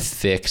makes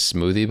thick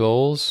smoothie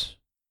bowls.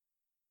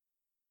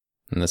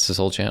 And that's his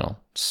whole channel.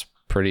 It's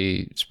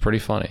pretty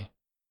funny.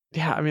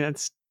 Yeah. I mean,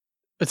 that's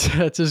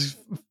just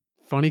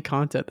funny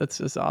content. That's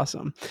just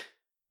awesome.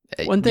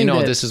 One thing,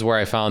 this is where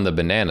I found the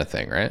banana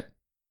thing, right?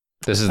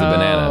 This is the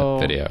banana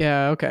video.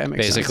 Yeah, okay. That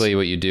makes Basically, sense.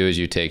 what you do is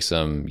you take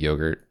some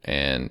yogurt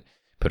and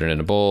put it in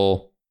a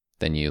bowl.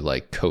 Then you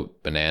like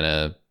coat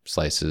banana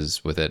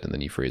slices with it, and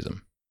then you freeze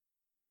them.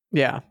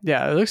 Yeah,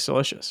 it looks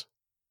delicious.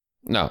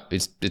 No,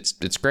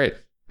 it's great.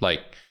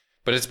 Like,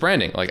 but it's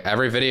branding. Like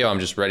every video, I'm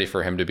just ready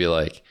for him to be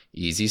like,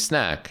 easy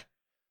snack,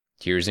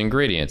 Here's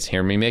ingredients.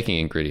 Hear me making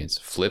ingredients.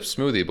 Flip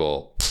smoothie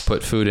bowl.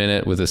 Put food in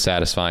it with a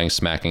satisfying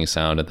smacking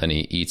sound, and then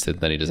he eats it,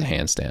 then he does a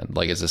handstand.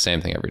 Like, it's the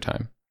same thing every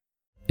time.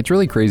 It's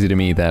really crazy to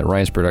me that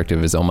Rise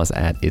Productive is almost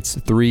at its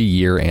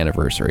 3-year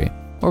anniversary.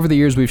 Over the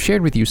years, we've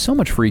shared with you so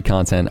much free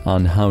content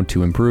on how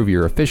to improve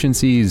your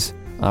efficiencies,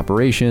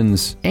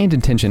 operations, and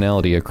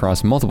intentionality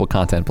across multiple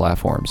content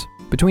platforms.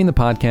 Between the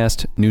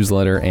podcast,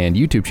 newsletter, and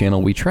YouTube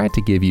channel, we try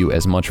to give you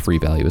as much free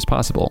value as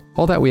possible.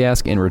 All that we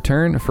ask in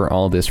return for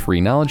all this free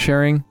knowledge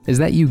sharing is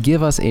that you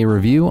give us a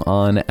review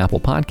on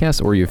Apple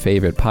Podcasts or your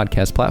favorite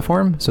podcast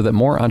platform so that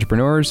more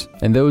entrepreneurs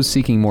and those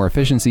seeking more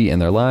efficiency in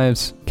their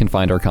lives can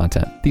find our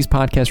content. These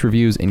podcast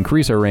reviews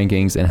increase our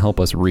rankings and help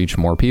us reach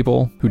more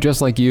people who,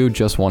 just like you,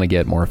 just want to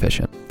get more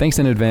efficient. Thanks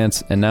in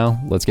advance, and now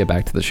let's get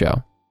back to the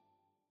show.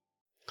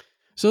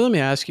 So let me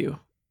ask you,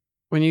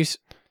 when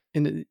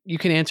you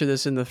can answer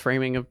this in the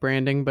framing of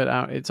branding,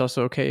 but it's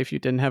also okay if you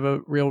didn't have a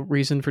real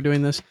reason for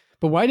doing this.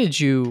 But why did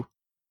you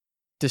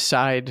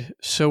decide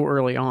so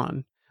early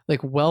on,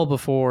 like well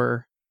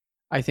before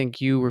I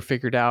think you were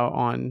figured out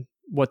on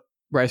what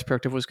Rise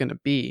Productive was going to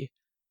be,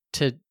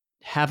 to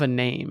have a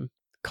name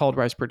called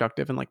Rise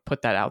Productive and like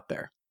put that out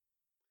there?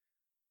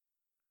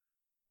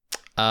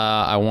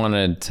 I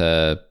wanted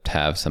to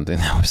have something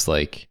that was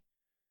like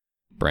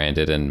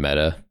branded and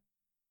meta.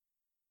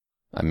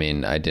 I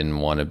mean, I didn't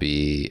want to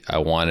be, I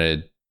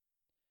kind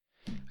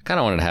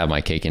of wanted to have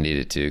my cake and eat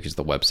it too, because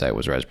the website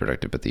was Rise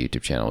Productive, but the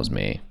YouTube channel was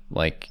me.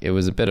 Like, it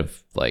was a bit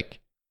of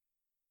like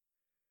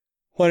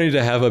wanting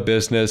to have a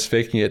business,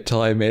 faking it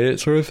till I made it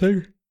sort of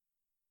thing.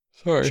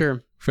 Sorry.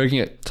 Sure. Faking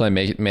it till I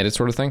made it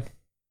sort of thing.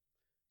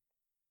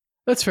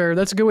 That's fair.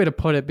 That's a good way to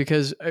put it,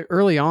 because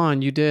early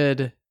on you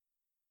did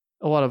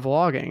a lot of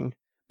vlogging,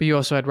 but you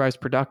also had Rise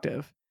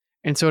Productive.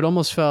 And so it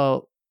almost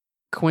felt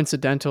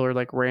coincidental or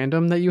like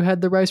random that you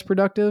had the Rise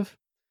Productive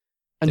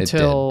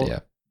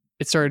until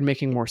it started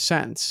making more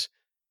sense.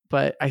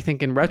 But I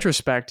think in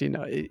retrospect,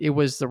 it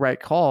was the right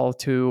call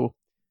to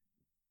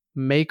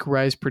make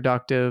Rise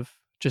Productive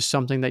just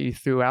something that you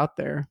threw out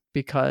there,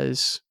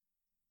 because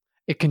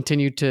it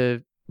continued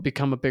to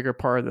become a bigger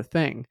part of the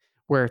thing,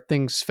 where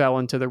things fell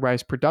into the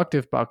Rise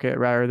Productive bucket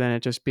rather than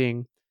it just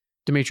being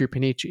Dimitri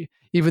Panici.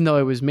 Even though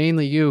it was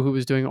mainly you who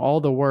was doing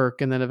all the work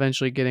and then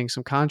eventually getting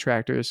some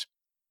contractors,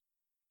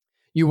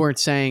 you weren't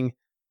saying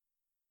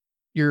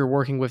you're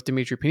working with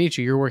Dimitri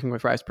Panici, you're working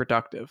with Rise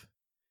Productive.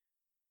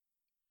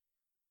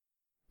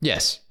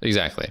 Yes,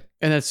 exactly.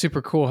 And that's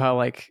super cool how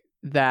like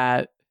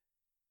that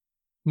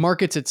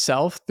markets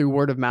itself through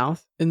word of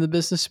mouth in the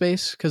business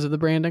space because of the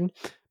branding,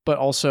 but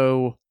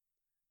also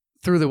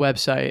through the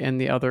website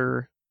and the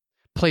other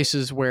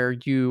places where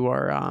you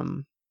are,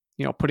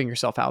 putting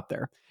yourself out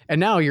there. And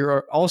now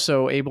you're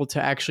also able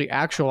to actually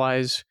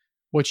actualize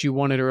what you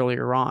wanted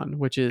earlier on,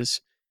 which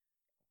is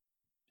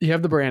you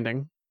have the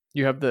branding,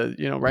 you have the,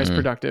 Rise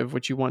Productive,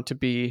 which you want to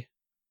be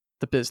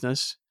the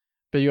business,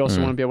 but you also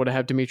want to be able to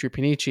have Dimitri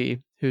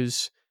Panici,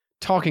 who's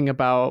talking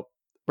about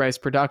Rise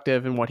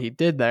Productive and what he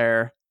did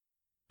there,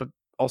 but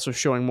also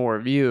showing more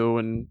of you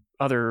and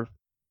other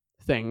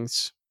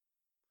things.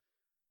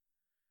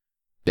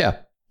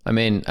 Yeah. I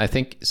mean, I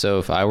think so.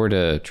 If I were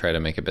to try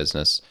to make a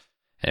business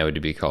and it would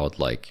be called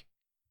like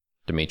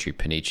Dimitri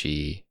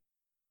Panici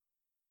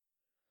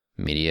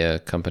Media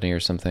Company or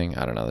something,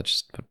 I don't know. That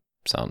just would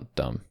sound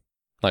dumb.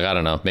 Like, I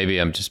don't know. Maybe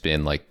I'm just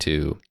being like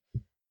too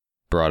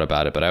broad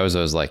about it, but I was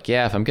always like,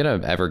 yeah, if I'm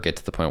going to ever get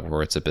to the point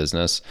where it's a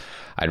business,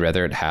 I'd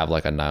rather it have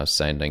like a now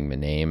sounding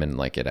name and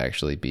like it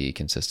actually be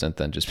consistent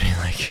than just be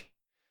like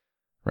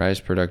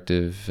Rise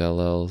Productive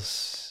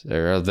LLC,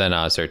 or then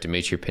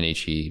Dimitri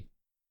Panici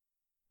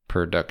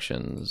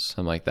Productions.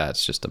 I'm like,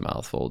 that's just a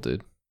mouthful,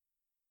 dude.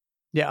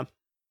 Yeah.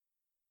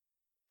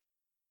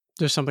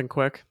 Just something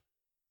quick.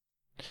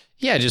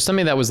 Yeah, just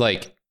something that was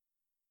like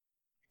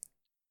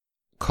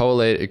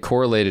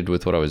correlated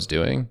with what I was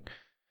doing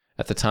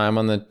at the time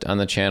on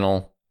the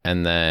channel,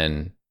 and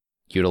then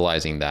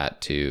utilizing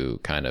that to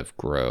kind of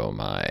grow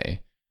my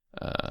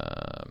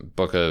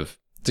book of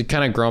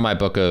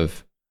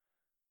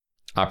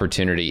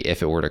opportunity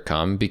if it were to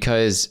come,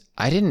 because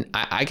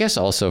I guess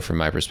also from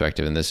my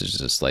perspective, and this is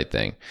just a slight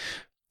thing,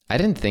 I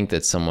didn't think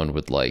that someone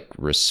would like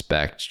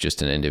respect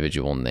just an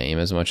individual name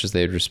as much as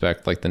they'd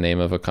respect like the name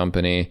of a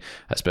company,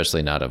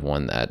 especially not of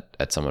one that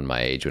at someone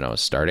my age when I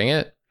was starting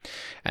it.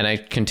 And I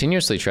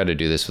continuously try to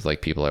do this with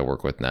like people I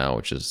work with now,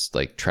 which is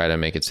like try to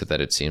make it so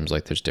that it seems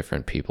like there's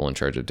different people in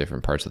charge of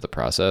different parts of the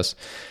process.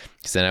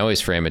 Because then I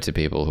always frame it to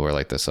people who are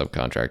like the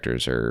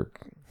subcontractors or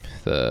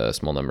the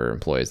small number of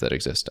employees that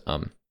exist.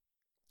 I'm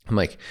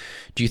like,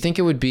 do you think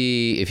it would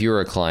be, if you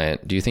were a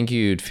client, do you think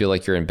you'd feel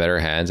like you're in better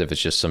hands if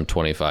it's just some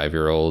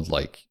 25-year-old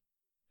like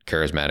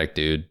charismatic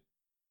dude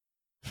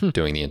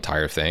doing the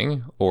entire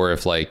thing? Or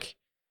if like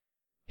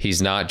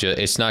it's not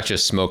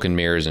just smoke and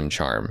mirrors and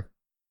charm?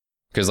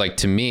 Because like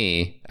to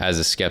me, as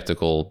a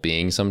skeptical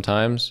being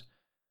sometimes,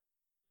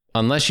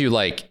 unless you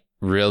like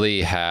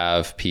really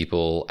have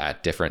people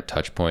at different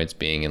touch points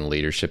being in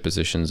leadership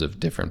positions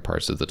of different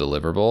parts of the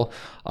deliverable,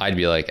 I'd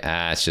be like,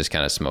 it's just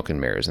kind of smoke and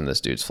mirrors and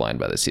this dude's flying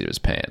by the seat of his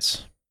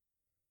pants.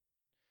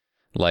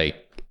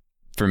 Like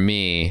for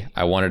me,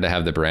 I wanted to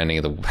have the branding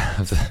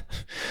of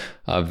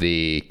of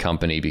the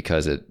company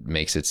because it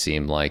makes it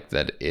seem like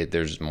that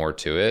there's more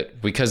to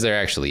it, because there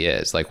actually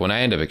is. Like when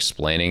I end up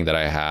explaining that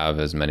I have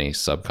as many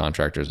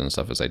subcontractors and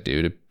stuff as I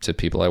do to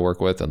people I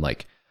work with, and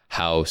like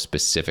how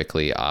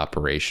specifically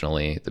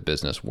operationally the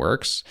business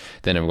works,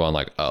 then I'm going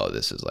like, oh,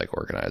 this is like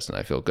organized and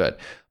I feel good.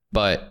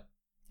 But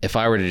if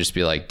I were to just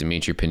be like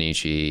Dimitri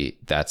Panici,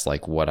 that's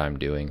like what I'm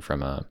doing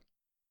from a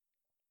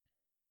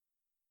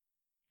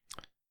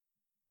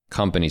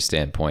company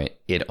standpoint,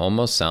 it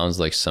almost sounds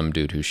like some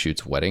dude who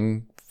shoots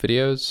wedding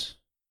videos.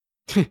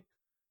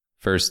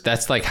 First,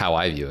 that's like how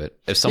I view it.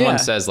 If someone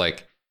says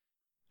like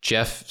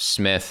Jeff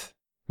Smith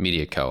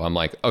Media Co., I'm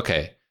like,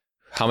 okay,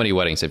 how many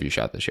weddings have you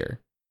shot this year?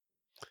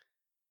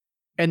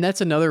 And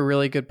that's another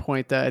really good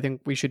point that I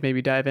think we should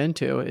maybe dive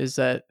into, is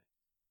that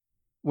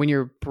when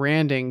you're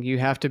branding, you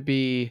have to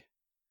be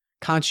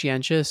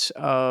conscientious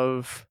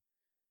of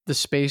the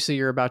space that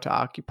you're about to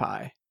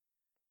occupy.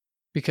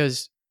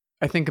 Because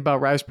I think about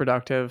Rise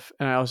Productive,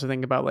 and I also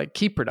think about like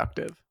Keep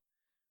Productive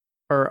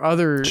or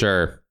other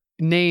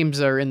names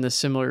that are in the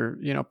similar,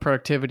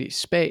 productivity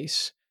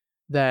space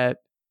that,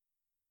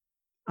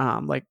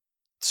 like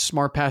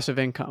Smart Passive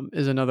Income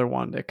is another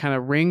one that kind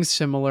of rings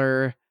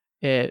similar.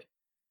 It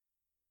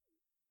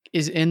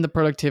is in the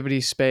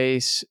productivity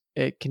space.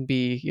 It can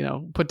be,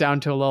 put down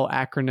to a little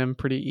acronym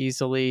pretty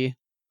easily.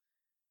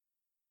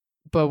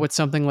 But with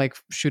something like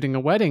shooting a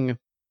wedding,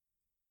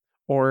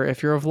 or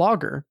if you're a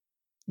vlogger,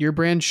 your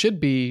brand should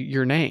be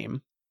your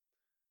name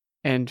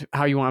and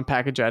how you want to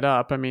package that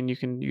up. I mean, you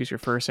can use your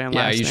first and last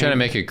name. Yeah, are you trying to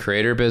make a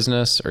creator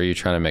business, or are you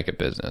trying to make a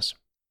business?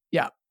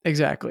 Yeah,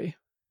 exactly.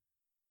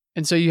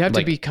 And so you have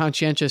to be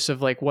conscientious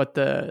of like what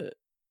the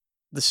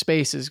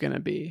space is going to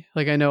be.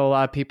 Like I know a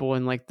lot of people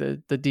in like the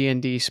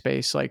D&D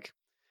space like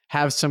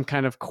have some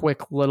kind of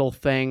quick little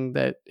thing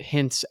that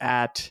hints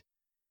at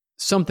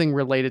something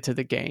related to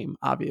the game,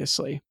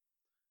 obviously.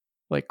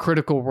 Like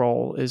Critical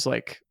Role is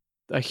like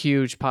a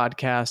huge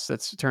podcast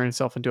that's turned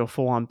itself into a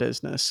full-on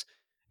business,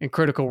 and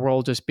Critical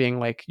Role just being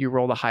like you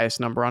roll the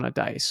highest number on a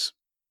dice.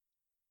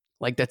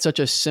 Like that's such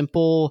a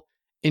simple,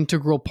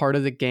 integral part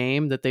of the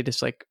game that they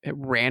just like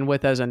ran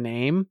with as a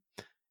name.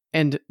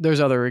 And there's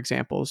other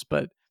examples,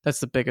 but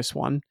that's the biggest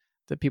one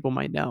that people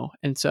might know.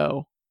 And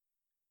so,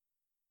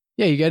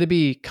 yeah, you got to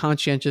be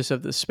conscientious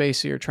of the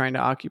space that you're trying to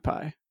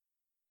occupy.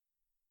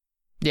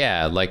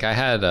 Yeah, like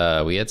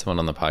we had someone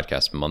on the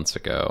podcast months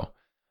ago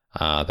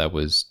that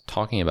was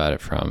talking about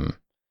it from...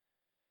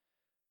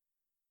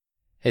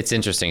 It's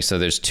interesting. So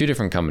there's two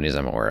different companies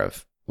I'm aware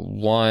of.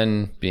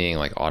 One being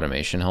like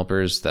Automation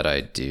Helpers that I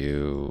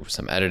do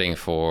some editing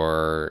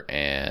for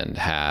and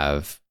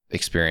have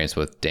experience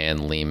with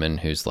Dan Lehman,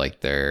 who's like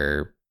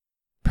their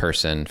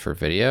person for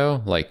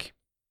video. Like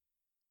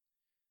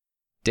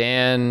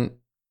Dan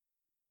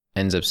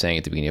ends up saying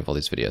at the beginning of all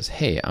these videos,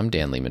 hey, I'm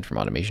Dan Lehman from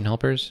Automation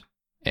Helpers,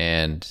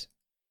 and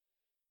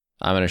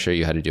I'm going to show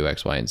you how to do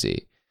X, Y, and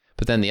Z.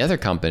 But then the other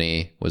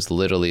company was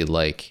literally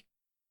like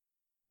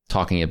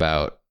talking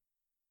about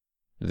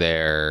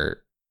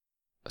their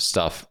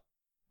stuff,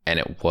 and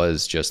it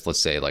was just, let's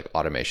say, like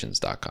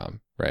automations.com,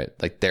 right?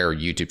 Like their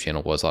YouTube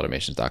channel was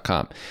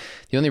automations.com.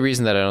 The only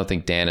reason that I don't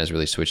think Dan has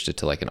really switched it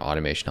to like an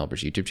Automation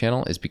Helpers YouTube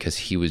channel is because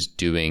he was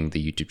doing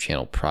the YouTube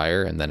channel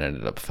prior and then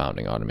ended up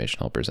founding Automation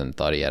Helpers and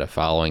thought he had a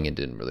following and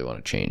didn't really want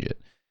to change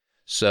it.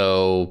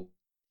 So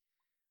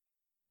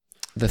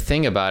the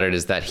thing about it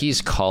is that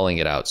he's calling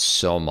it out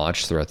so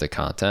much throughout the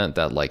content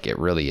that like it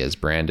really is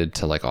branded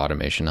to like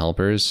Automation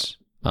Helpers.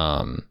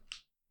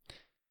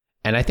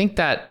 And I think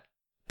that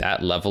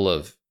that level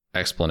of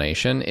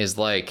explanation is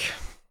like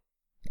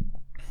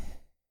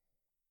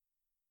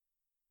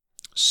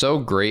so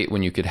great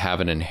when you could have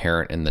an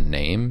inherent in the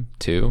name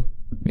too.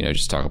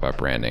 Just talk about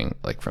branding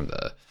like from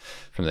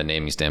the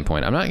naming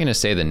standpoint. I'm not going to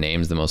say the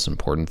name's the most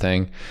important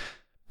thing,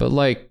 but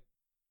like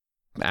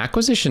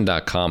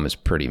acquisition.com is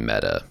pretty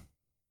meta.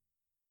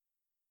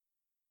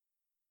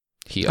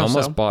 He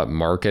almost bought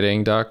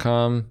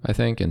marketing.com, I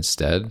think,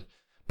 instead.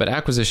 But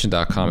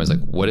acquisition.com is like,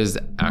 what is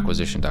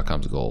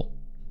acquisition.com's goal?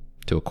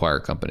 To acquire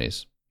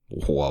companies.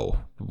 Whoa.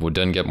 It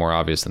doesn't get more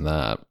obvious than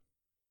that.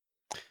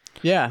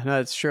 Yeah, no,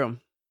 that's true.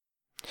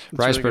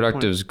 Rise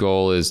Productive's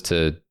goal is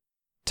to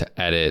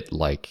edit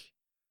like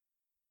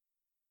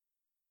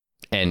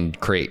and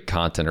create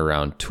content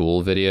around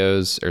tool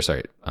videos,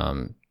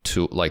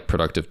 like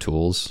productive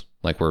tools.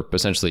 Like we're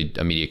essentially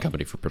a media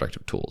company for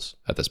productive tools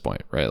at this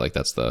point, right? Like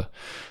that's that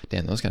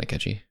was kind of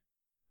catchy.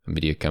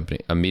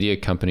 A media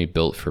company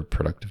built for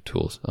productive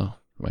tools. Oh, I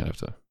might have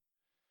to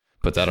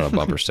put that on a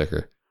bumper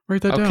sticker.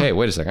 Write that down. Okay,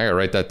 wait a second. I gotta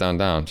write that down.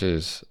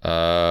 Jeez.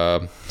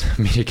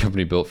 Media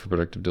company built for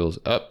productive tools.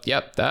 Oh,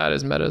 yep, that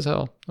is meta as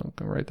hell. I'm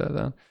gonna write that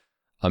down.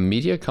 A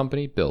media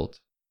company built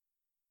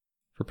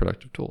for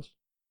productive tools.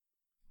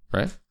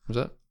 Right? Was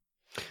that?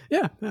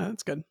 Yeah,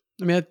 that's good.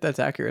 I mean, that's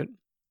accurate.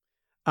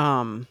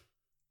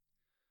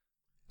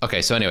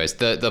 Okay, so anyways,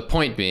 the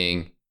point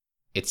being,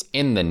 it's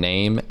in the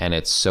name and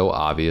it's so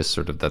obvious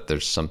sort of that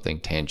there's something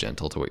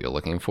tangential to what you're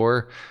looking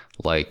for.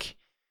 Like,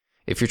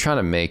 if you're trying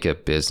to make a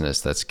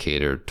business that's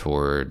catered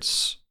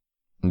towards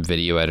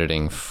video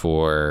editing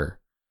for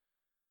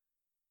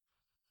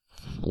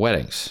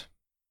weddings,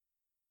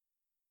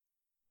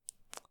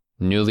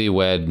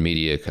 Newlywed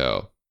Media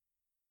Co.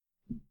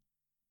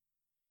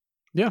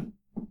 Yeah.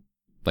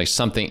 Like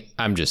something,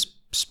 I'm just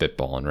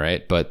spitballing,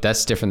 right? But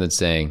that's different than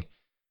saying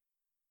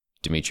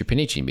Dimitri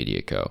Panici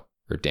Media Co.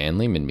 or Dan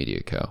Lehman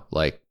Media Co.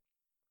 Like,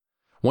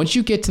 once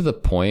you get to the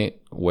point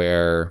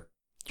where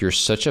you're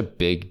such a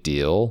big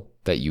deal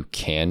that you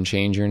can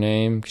change your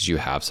name because you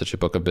have such a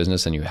book of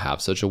business and you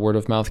have such a word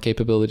of mouth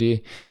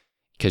capability,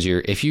 because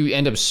if you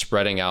end up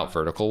spreading out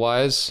vertical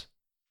wise,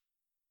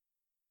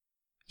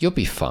 you'll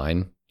be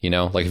fine. You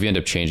know, like if you end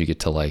up changing it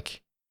to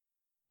like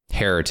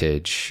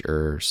Heritage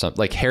or something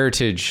like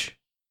Heritage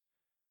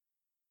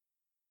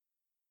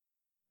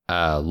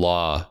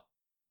Law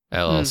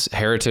LLC,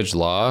 Heritage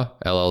Law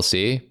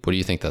LLC. What do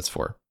you think that's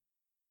for?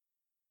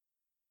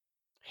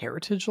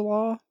 Heritage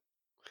Law?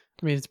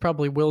 I mean, it's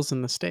probably wills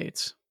in the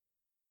States.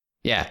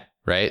 Yeah,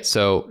 right.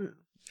 So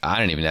I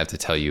don't even have to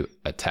tell you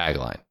a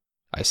tagline.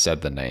 I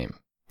said the name.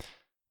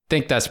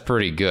 Think that's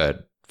pretty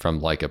good from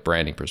like a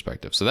branding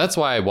perspective. So that's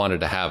why I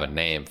wanted to have a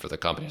name for the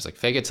company. It's like,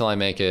 fake it till I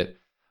make it.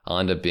 I'll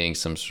end up being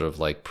some sort of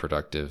like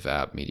productive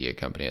app media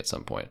company at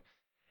some point.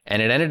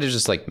 And it ended up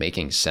just like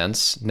making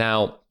sense.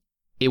 Now,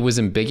 it was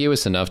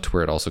ambiguous enough to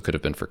where it also could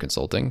have been for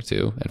consulting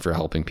too, and for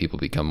helping people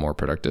become more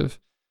productive.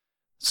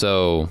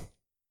 So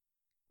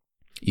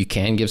you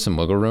can give some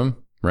wiggle room,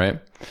 right?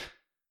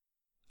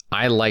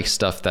 I like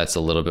stuff that's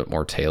a little bit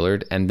more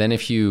tailored. And then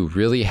if you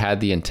really had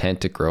the intent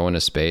to grow in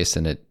a space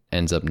and it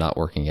ends up not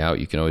working out,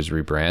 you can always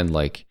rebrand.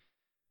 Like,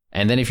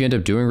 and then if you end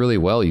up doing really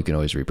well, you can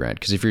always rebrand.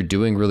 Because if you're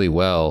doing really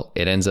well,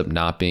 it ends up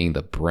not being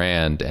the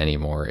brand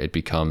anymore. It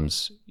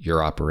becomes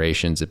your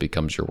operations. It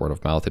becomes your word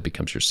of mouth. It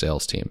becomes your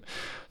sales team.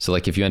 So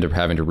like if you end up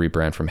having to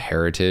rebrand from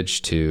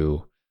Heritage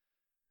to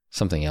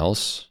something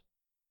else,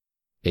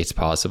 it's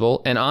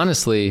possible. And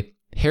honestly,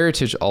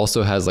 Heritage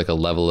also has like a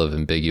level of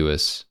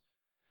ambiguous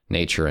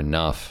nature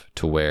enough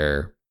to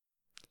where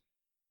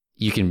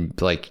you can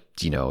like,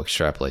 you know,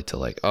 extrapolate to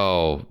like,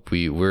 oh,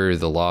 we're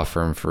the law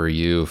firm for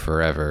you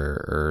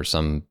forever, or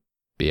some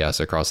BS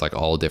across like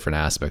all different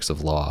aspects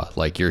of law.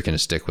 Like you're going to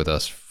stick with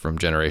us from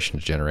generation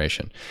to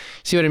generation.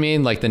 See what I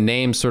mean? Like the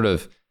name sort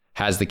of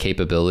has the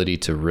capability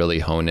to really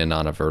hone in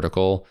on a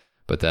vertical,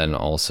 but then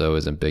also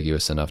is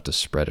ambiguous enough to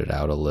spread it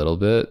out a little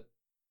bit.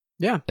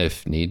 Yeah.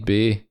 If need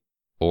be.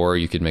 Or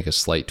you could make a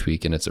slight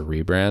tweak and it's a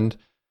rebrand.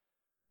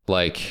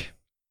 Like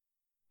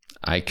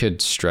I could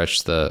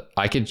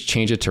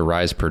change it to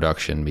Rise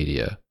Production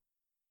Media.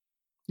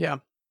 Yeah.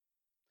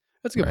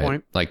 That's a good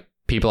point. Like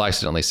people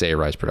accidentally say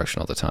Rise Production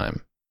all the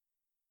time.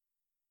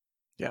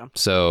 Yeah.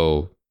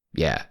 So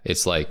yeah,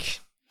 it's like,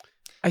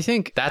 I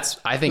think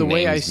the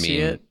way I see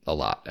it a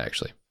lot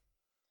actually.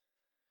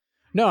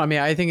 No, I mean,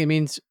 I think it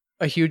means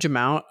a huge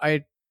amount.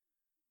 I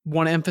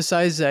want to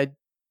emphasize that I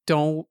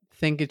don't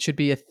think it should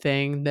be a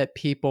thing that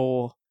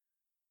people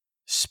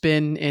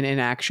spin in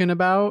inaction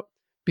about,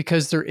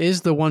 because there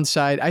is the one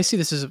side. I see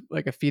this as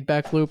like a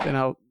feedback loop, and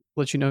I'll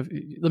let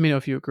me know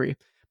if you agree.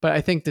 But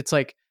I think that's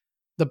like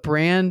the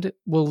brand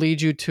will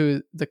lead you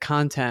to the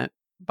content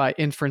by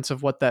inference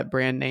of what that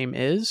brand name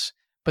is,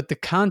 but the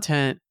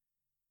content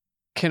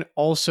can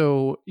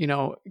also, you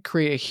know,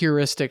 create a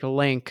heuristic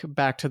link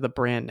back to the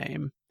brand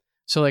name.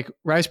 So like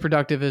Rise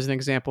Productive is an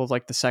example of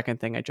like the second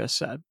thing I just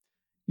said.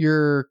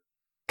 Your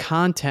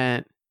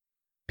content,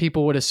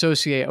 people would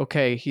associate,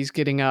 okay, he's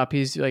getting up,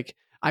 he's like,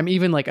 I'm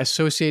even like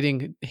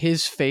associating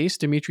his face,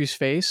 Dimitri's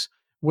face,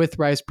 with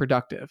Rise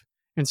Productive.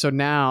 And so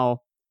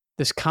now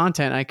this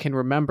content I can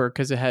remember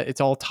because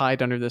it's all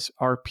tied under this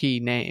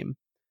RP name.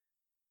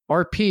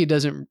 RP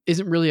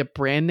isn't really a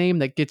brand name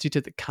that gets you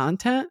to the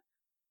content,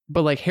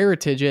 but like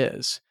Heritage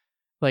is.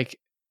 Like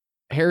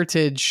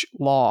Heritage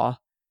Law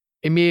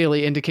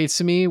immediately indicates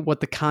to me what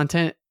the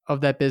content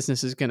of that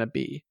business is going to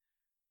be.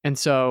 And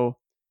so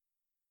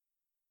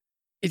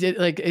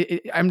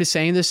I'm just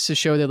saying this to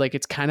show that like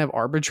it's kind of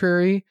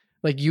arbitrary.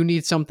 Like you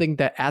need something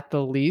that at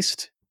the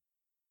least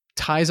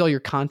ties all your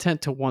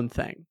content to one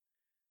thing.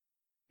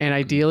 And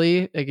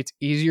ideally, like it's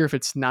easier if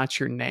it's not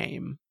your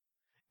name,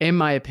 in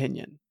my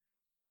opinion.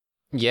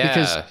 Yeah.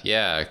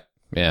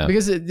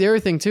 Because the other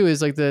thing too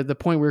is like the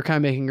point we were kind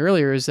of making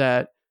earlier is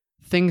that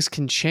things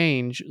can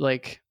change.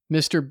 Like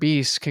Mr.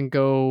 Beast can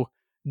go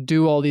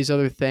do all these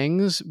other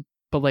things,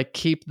 but like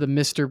keep the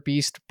Mr.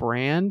 Beast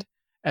brand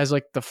as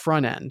like the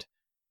front end.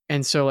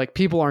 And so like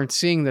people aren't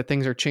seeing that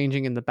things are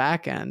changing in the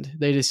back end.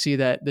 They just see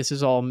that this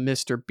is all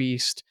Mr.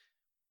 Beast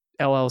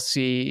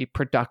LLC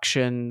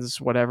Productions,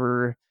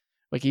 whatever.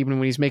 Like even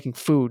when he's making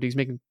food, he's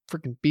making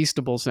freaking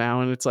Beastables now.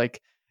 And it's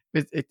like,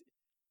 the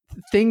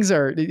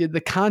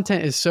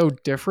content is so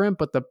different,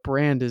 but the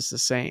brand is the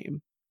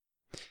same.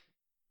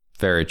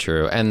 Very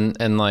true.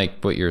 And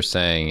like what you're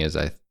saying is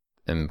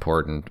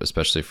important,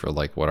 especially for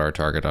like what our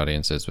target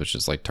audience is, which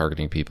is like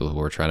targeting people who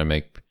are trying to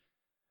make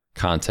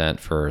content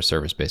for a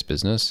service-based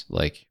business.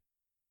 Like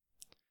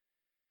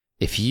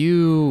if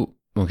you,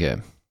 okay.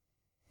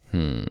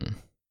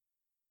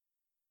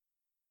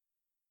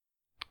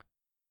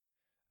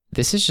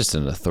 this is just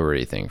an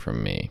authority thing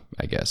from me,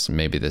 I guess.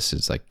 Maybe this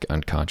is like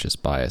unconscious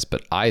bias,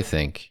 but I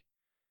think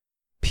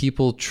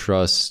people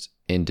trust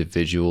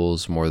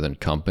individuals more than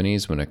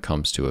companies when it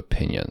comes to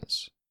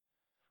opinions.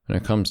 When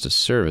it comes to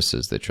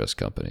services, they trust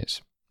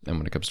companies. And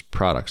when it comes to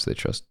products, they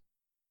trust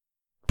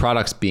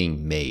products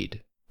being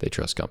made. They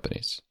trust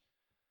companies.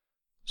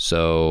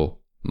 So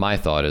my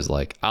thought is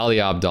like, Ali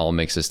Abdaal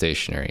makes a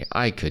stationery.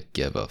 I could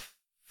give a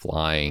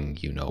flying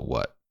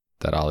you-know-what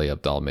that Ali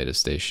Abdaal made a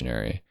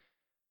stationery.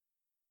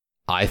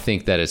 I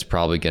think that it's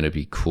probably going to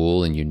be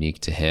cool and unique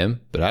to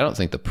him, but I don't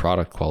think the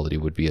product quality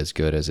would be as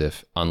good as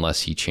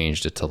unless he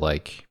changed it to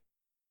like,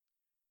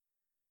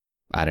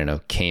 I don't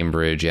know,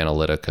 Cambridge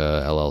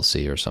Analytica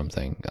LLC or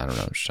something. I don't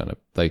know. I'm just trying to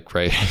like,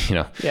 right.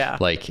 Yeah.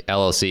 Like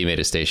LLC made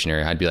a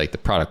stationery. I'd be like, the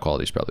product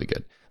quality is probably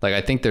good. Like,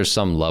 I think there's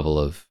some level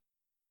of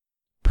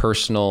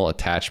personal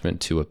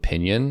attachment to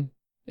opinion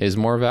is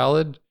more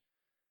valid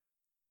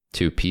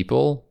to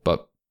people,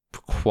 but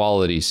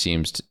quality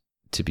seems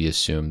to be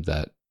assumed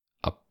that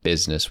a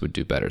business would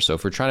do better. So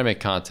if we're trying to make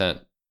content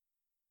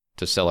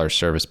to sell our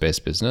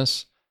service-based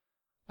business,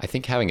 I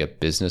think having a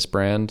business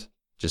brand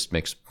just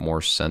makes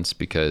more sense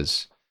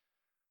because,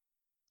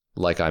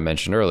 like I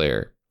mentioned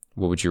earlier,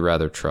 what would you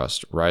rather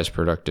trust? Rise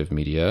Productive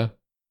Media?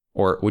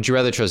 Or would you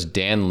rather trust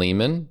Dan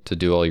Lehman to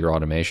do all your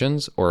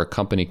automations or a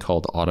company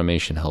called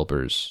Automation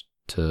Helpers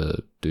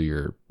to do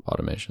your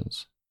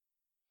automations?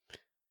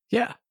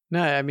 Yeah.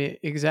 No, I mean,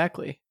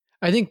 exactly.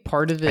 I think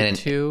part of it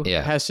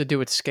has to do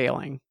with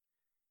scaling.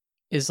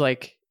 Is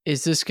like,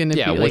 is this going to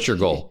be what's your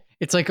goal?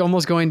 It's like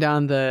almost going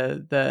down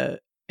the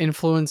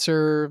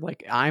influencer,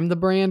 like I'm the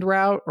brand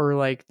route, or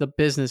like the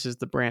business is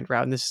the brand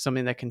route. And this is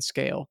something that can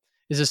scale.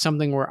 Is this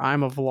something where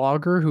I'm a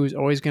vlogger who's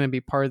always going to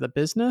be part of the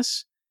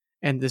business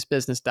and this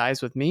business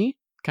dies with me,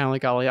 kind of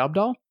like Ali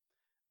Abdaal?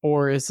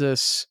 Or is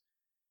this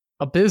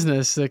a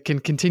business that can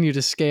continue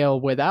to scale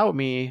without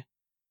me,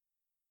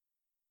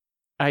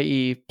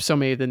 i.e. so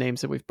many of the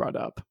names that we've brought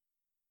up?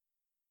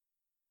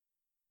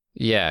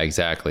 Yeah,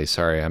 exactly.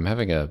 Sorry, I'm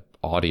having a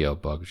audio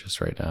bug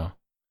just right now.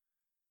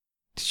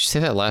 Did you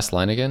say that last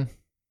line again?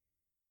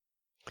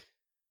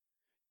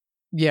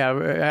 Yeah,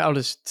 I'll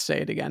just say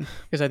it again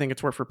because I think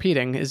it's worth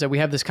repeating, is that we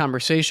have this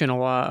conversation a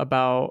lot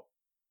about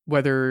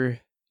whether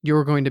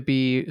you're going to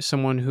be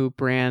someone who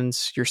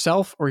brands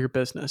yourself or your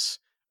business.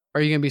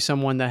 Are you going to be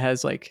someone that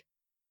has like...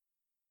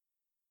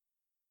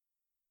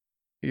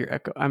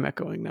 I'm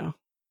echoing now.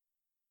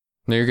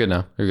 No, you're good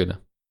now.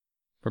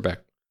 We're back.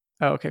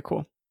 Oh, okay,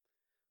 cool.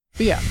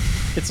 But yeah,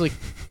 it's like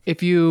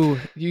if you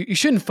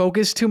shouldn't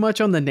focus too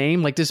much on the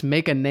name, like just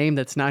make a name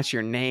that's not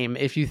your name.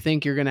 If you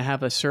think you're going to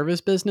have a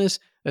service business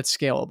that's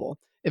scalable,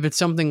 if it's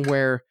something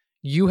where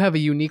you have a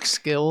unique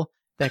skill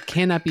that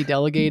cannot be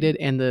delegated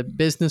and the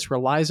business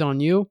relies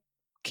on you,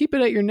 keep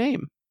it at your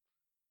name.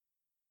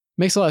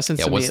 Makes a lot of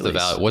sense to me.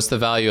 What's the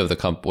value of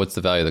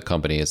the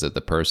company? Is it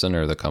the person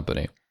or the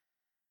company?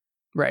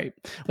 Right.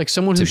 Like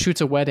someone who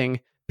shoots a wedding,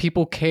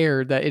 people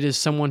care that it is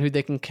someone who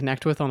they can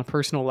connect with on a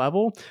personal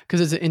level because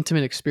it's an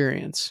intimate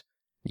experience.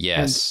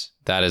 Yes,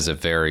 that is a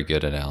very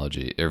good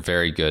analogy or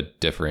very good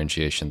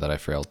differentiation that I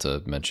failed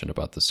to mention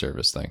about the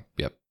service thing.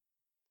 Yep.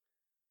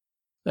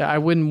 I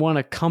wouldn't want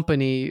a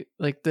company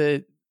like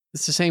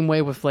it's the same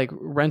way with like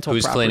rental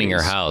Who's properties. cleaning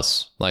your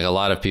house? Like a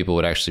lot of people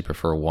would actually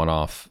prefer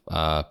one-off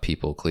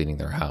people cleaning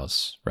their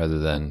house rather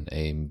than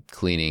a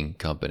cleaning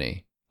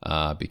company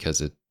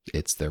because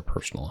it's their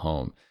personal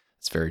home.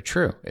 It's very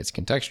true. It's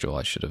contextual.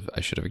 I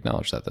should have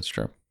acknowledged that. That's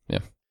true. Yeah.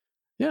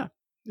 Yeah.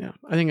 Yeah.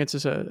 I think it's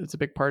a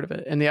big part of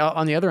it. And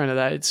on the other end of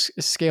that, it's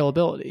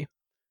scalability.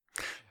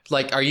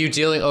 Like, are you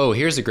dealing? Oh,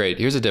 here's a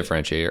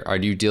differentiator. Are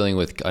you dealing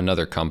with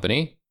another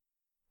company?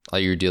 Are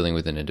you dealing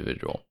with an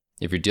individual?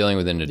 If you're dealing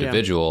with an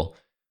individual,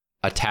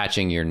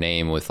 attaching your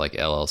name with like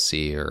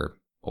LLC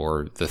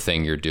or the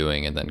thing you're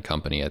doing and then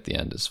company at the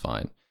end is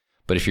fine.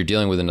 But if you're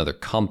dealing with another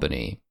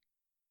company,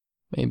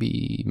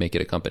 maybe make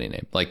it a company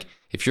name. Like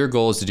if your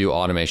goal is to do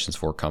automations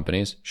for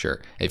companies,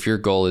 sure. If your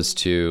goal is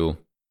to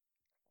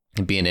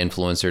be an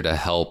influencer to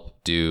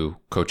help do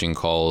coaching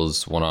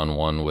calls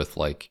one-on-one with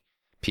like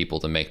people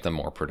to make them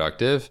more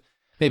productive,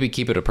 maybe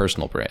keep it a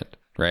personal brand,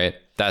 right?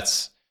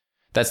 That's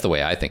the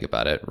way I think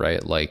about it,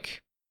 right?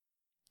 Like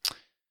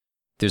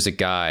there's a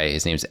guy,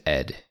 his name's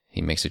Ed.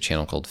 He makes a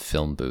channel called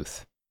Film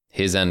Booth.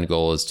 His end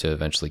goal is to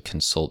eventually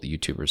consult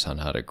YouTubers on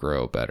how to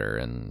grow better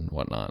and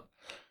whatnot.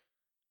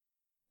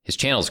 His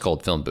channel is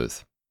called Film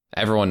Booth.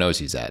 Everyone knows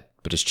he's Ed,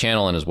 but his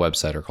channel and his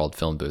website are called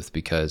Film Booth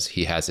because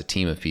he has a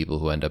team of people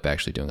who end up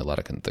actually doing a lot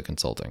of the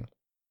consulting.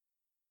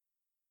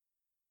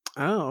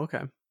 Oh,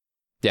 okay.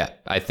 Yeah,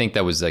 I think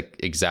that was like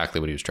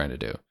exactly what he was trying to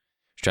do. He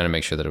was trying to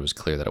make sure that it was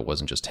clear that it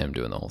wasn't just him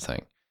doing the whole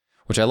thing,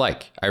 which I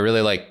like. I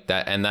really like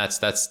that. And that's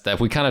that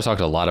we kind of talked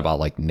a lot about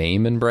like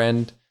name and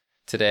brand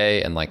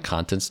today and like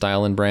content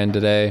style and brand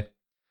today.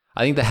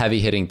 I think the heavy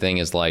hitting thing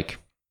is like,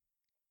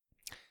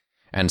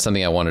 and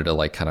something I wanted to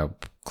like kind of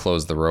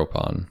close the rope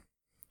on.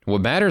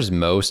 What matters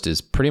most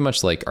is pretty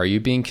much like, are you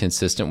being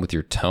consistent with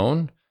your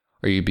tone?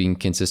 Are you being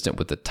consistent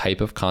with the type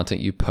of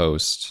content you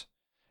post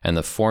and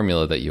the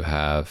formula that you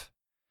have?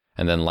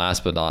 And then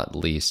last but not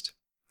least,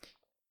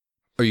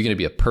 are you going to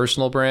be a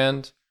personal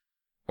brand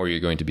or are you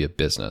going to be a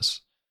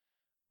business?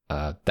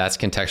 That's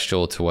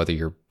contextual to whether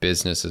your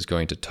business is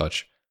going to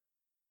touch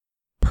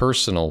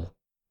personal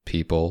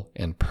people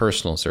and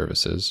personal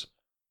services,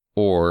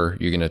 or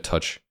you're going to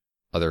touch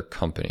other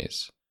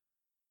companies.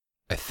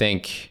 I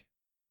think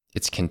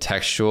it's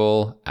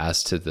contextual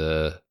as to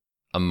the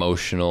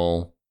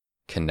emotional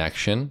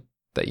connection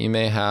that you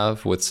may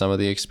have with some of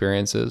the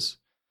experiences.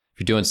 If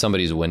you're doing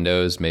somebody's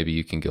windows, maybe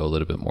you can go a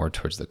little bit more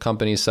towards the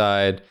company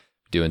side. If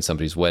you're doing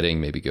somebody's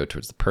wedding, maybe go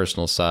towards the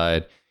personal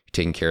side. You're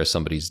taking care of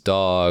somebody's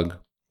dog,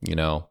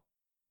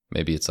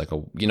 maybe it's like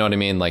you know what I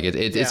mean? Like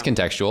it's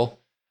contextual,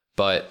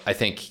 but I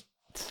think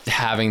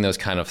having those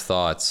kind of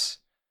thoughts,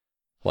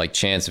 like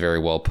Chance very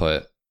well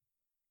put,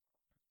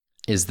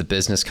 is the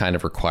business kind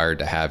of required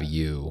to have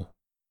you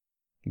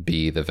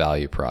be the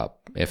value prop?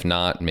 If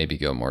not, maybe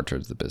go more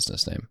towards the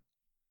business name.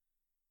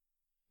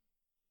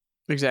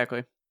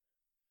 Exactly.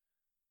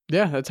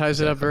 Yeah, that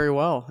ties it up very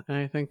well. And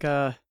I think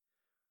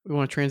we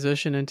want to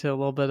transition into a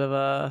little bit of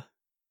a,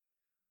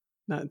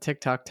 not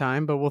TikTok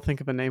time, but we'll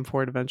think of a name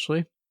for it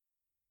eventually.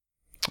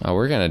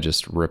 We're going to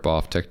just rip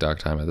off TikTok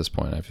time at this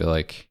point. I feel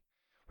like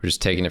we're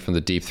just taking it from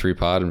the Deep 3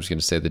 Pod. I'm just going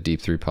to say the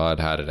Deep 3 Pod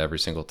had it every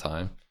single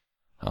time.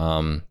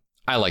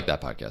 I like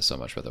that podcast so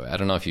much, by the way. I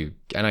know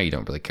you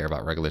don't really care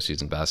about regular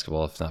season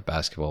basketball, if not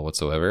basketball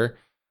whatsoever.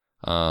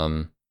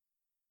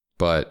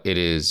 But it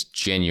is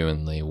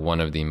genuinely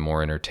one of the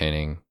more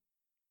entertaining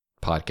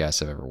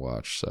podcasts I've ever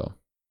watched. So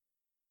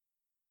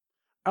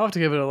I'll have to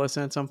give it a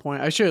listen at some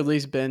point. I should at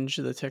least binge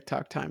the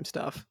TikTok time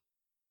stuff.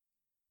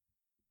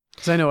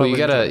 Because I know you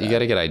gotta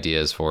get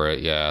ideas for it.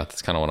 Yeah,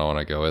 that's kind of what I want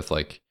to go with.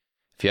 Like,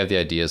 if you have the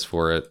ideas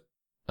for it,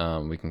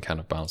 we can kind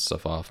of bounce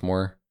stuff off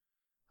more.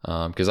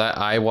 Because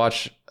I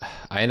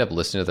end up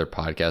listening to their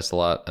podcast a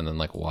lot and then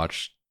like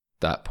watch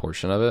that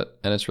portion of it,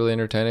 and it's really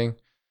entertaining.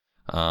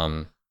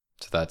 So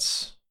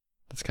that's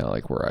kind of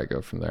like where I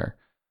go from there.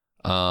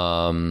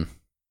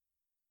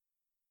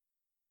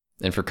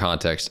 And for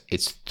context,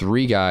 it's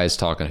 3 guys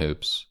talking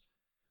hoops,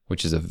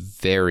 which is a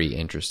very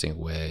interesting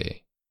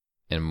way,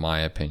 in my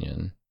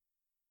opinion,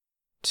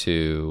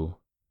 to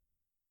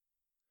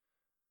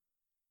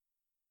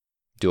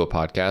do a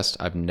podcast.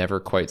 I've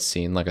never quite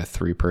seen like a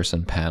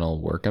 3-person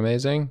panel work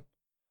amazing.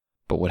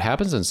 But what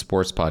happens in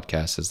sports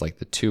podcasts is like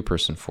the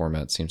 2-person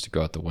format seems to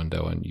go out the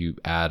window and you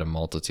add a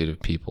multitude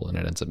of people and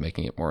it ends up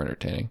making it more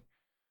entertaining.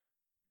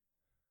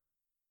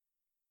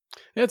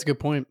 Yeah, that's a good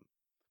point.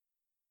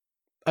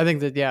 I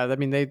think that, yeah, I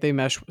mean, they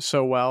mesh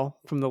so well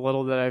from the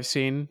little that I've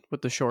seen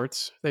with the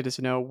shorts. They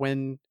just know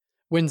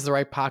when's the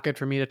right pocket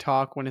for me to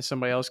talk, when is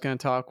somebody else going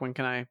to talk, when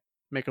can I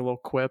make a little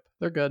quip.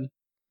 They're good.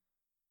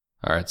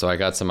 All right, so I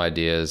got some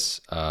ideas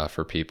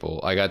for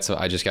people. I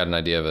just got an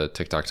idea of a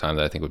TikTok time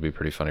that I think would be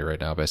pretty funny right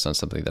now based on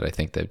something that I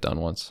think they've done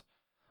once.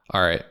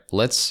 All right,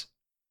 let's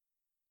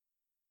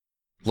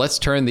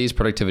turn these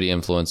productivity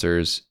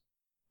influencers.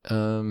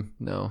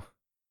 No.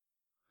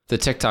 The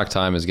TikTok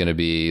time is going to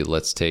be,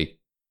 let's take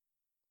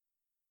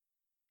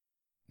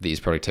these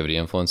productivity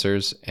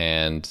influencers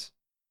and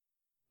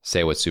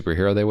say what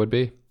superhero they would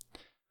be,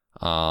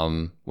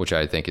 which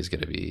I think is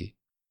going to be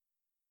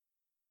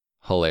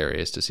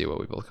hilarious to see what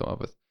we both come up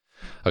with.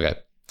 Okay,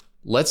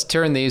 let's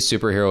turn these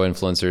superhero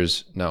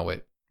influencers. No,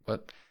 wait,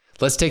 what?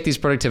 Let's take these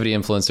productivity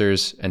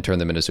influencers and turn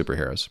them into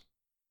superheroes.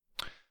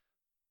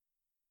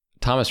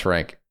 Thomas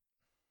Frank.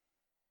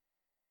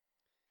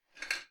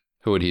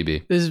 Who would he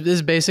be? This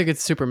is basic.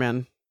 It's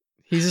Superman.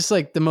 He's just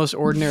like the most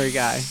ordinary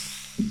guy.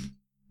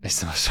 He's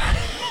the most.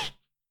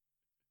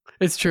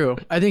 It's true.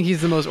 I think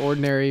he's the most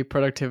ordinary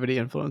productivity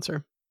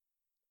influencer.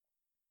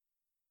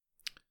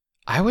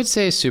 I would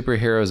say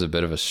superhero is a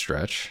bit of a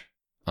stretch.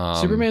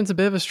 Superman's a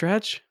bit of a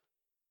stretch.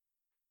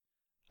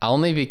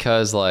 Only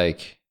because,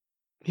 like,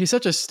 he's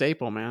such a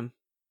staple, man.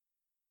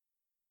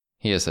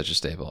 He is such a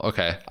staple.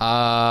 Okay.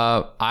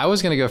 I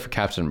was going to go for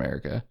Captain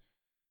America.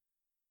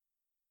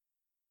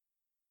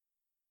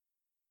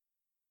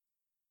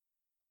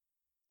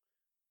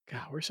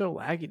 God, we're so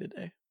laggy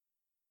today.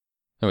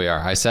 Here we are.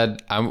 I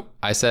said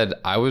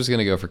I was going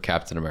to go for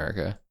Captain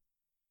America.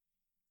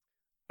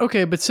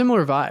 Okay, but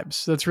similar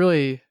vibes. That's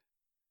really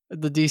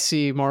the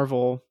DC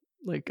Marvel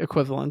like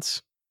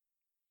equivalents.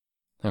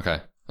 Okay,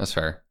 that's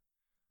fair.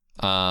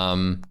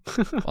 Also,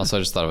 I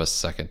just thought of a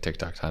second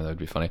TikTok time that would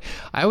be funny.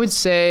 I would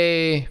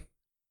say,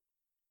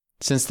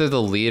 since they're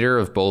the leader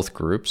of both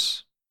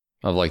groups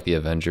of like the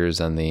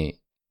Avengers and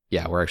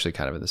we're actually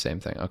kind of in the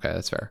same thing. Okay,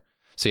 that's fair.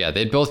 So yeah,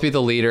 they'd both be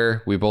the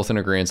leader. We both in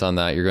agreement on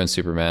that. You're going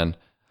Superman.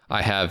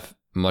 I have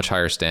much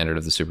higher standard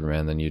of the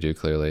Superman than you do,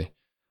 clearly.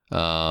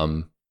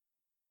 Just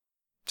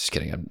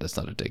kidding. That's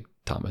not a dig,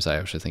 Thomas. I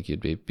actually think you'd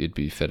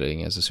be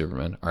fitting as a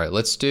Superman. All right,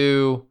 let's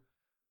do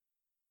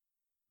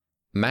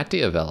Matt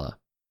D'Avella.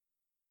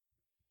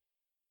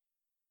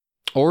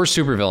 Or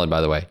supervillain,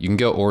 by the way. You can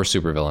go or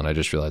supervillain. I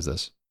just realized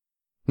this.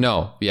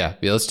 No, yeah,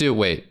 let's do it.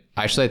 Wait.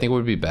 Actually, I think what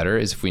would be better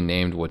is if we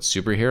named what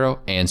superhero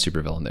and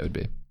supervillain they would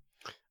be.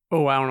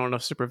 Oh, I don't know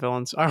enough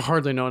supervillains. I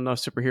hardly know enough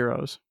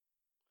superheroes.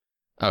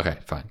 Okay,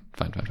 fine.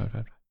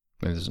 Maybe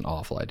this is an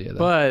awful idea, though.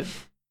 But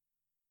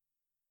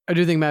I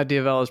do think Matt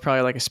D'Avella is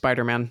probably like a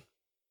Spider-Man.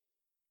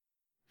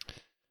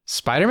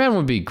 Spider-Man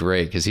would be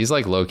great because he's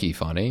like low-key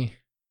funny.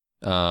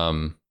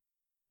 And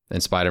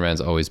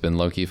Spider-Man's always been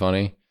low-key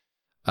funny.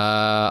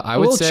 I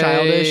would say...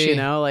 childish, you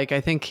know? Like,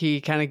 I think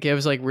he kind of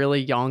gives like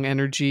really young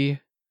energy.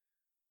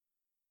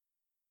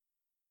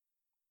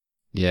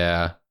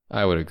 Yeah,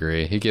 I would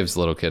agree. He gives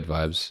little kid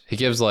vibes. He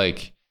gives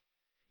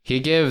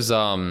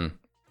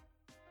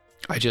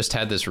I just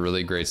had this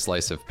really great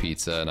slice of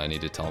pizza and I need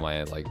to tell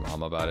my like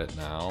mom about it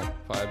now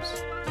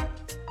vibes.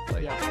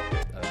 Like, Yeah.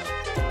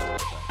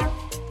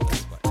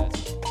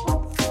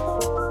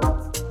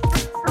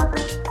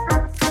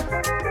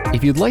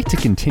 If you'd like to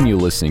continue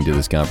listening to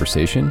this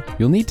conversation,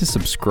 you'll need to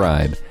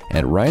subscribe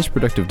at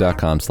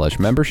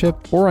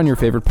riseproductive.com/membership or on your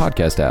favorite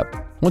podcast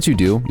app. Once you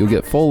do, you'll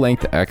get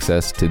full-length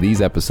access to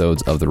these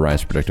episodes of the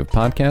Rise Productive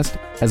podcast,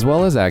 as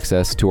well as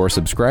access to our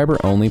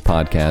subscriber-only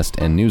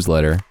podcast and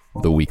newsletter,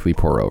 The Weekly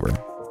Pour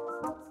Over.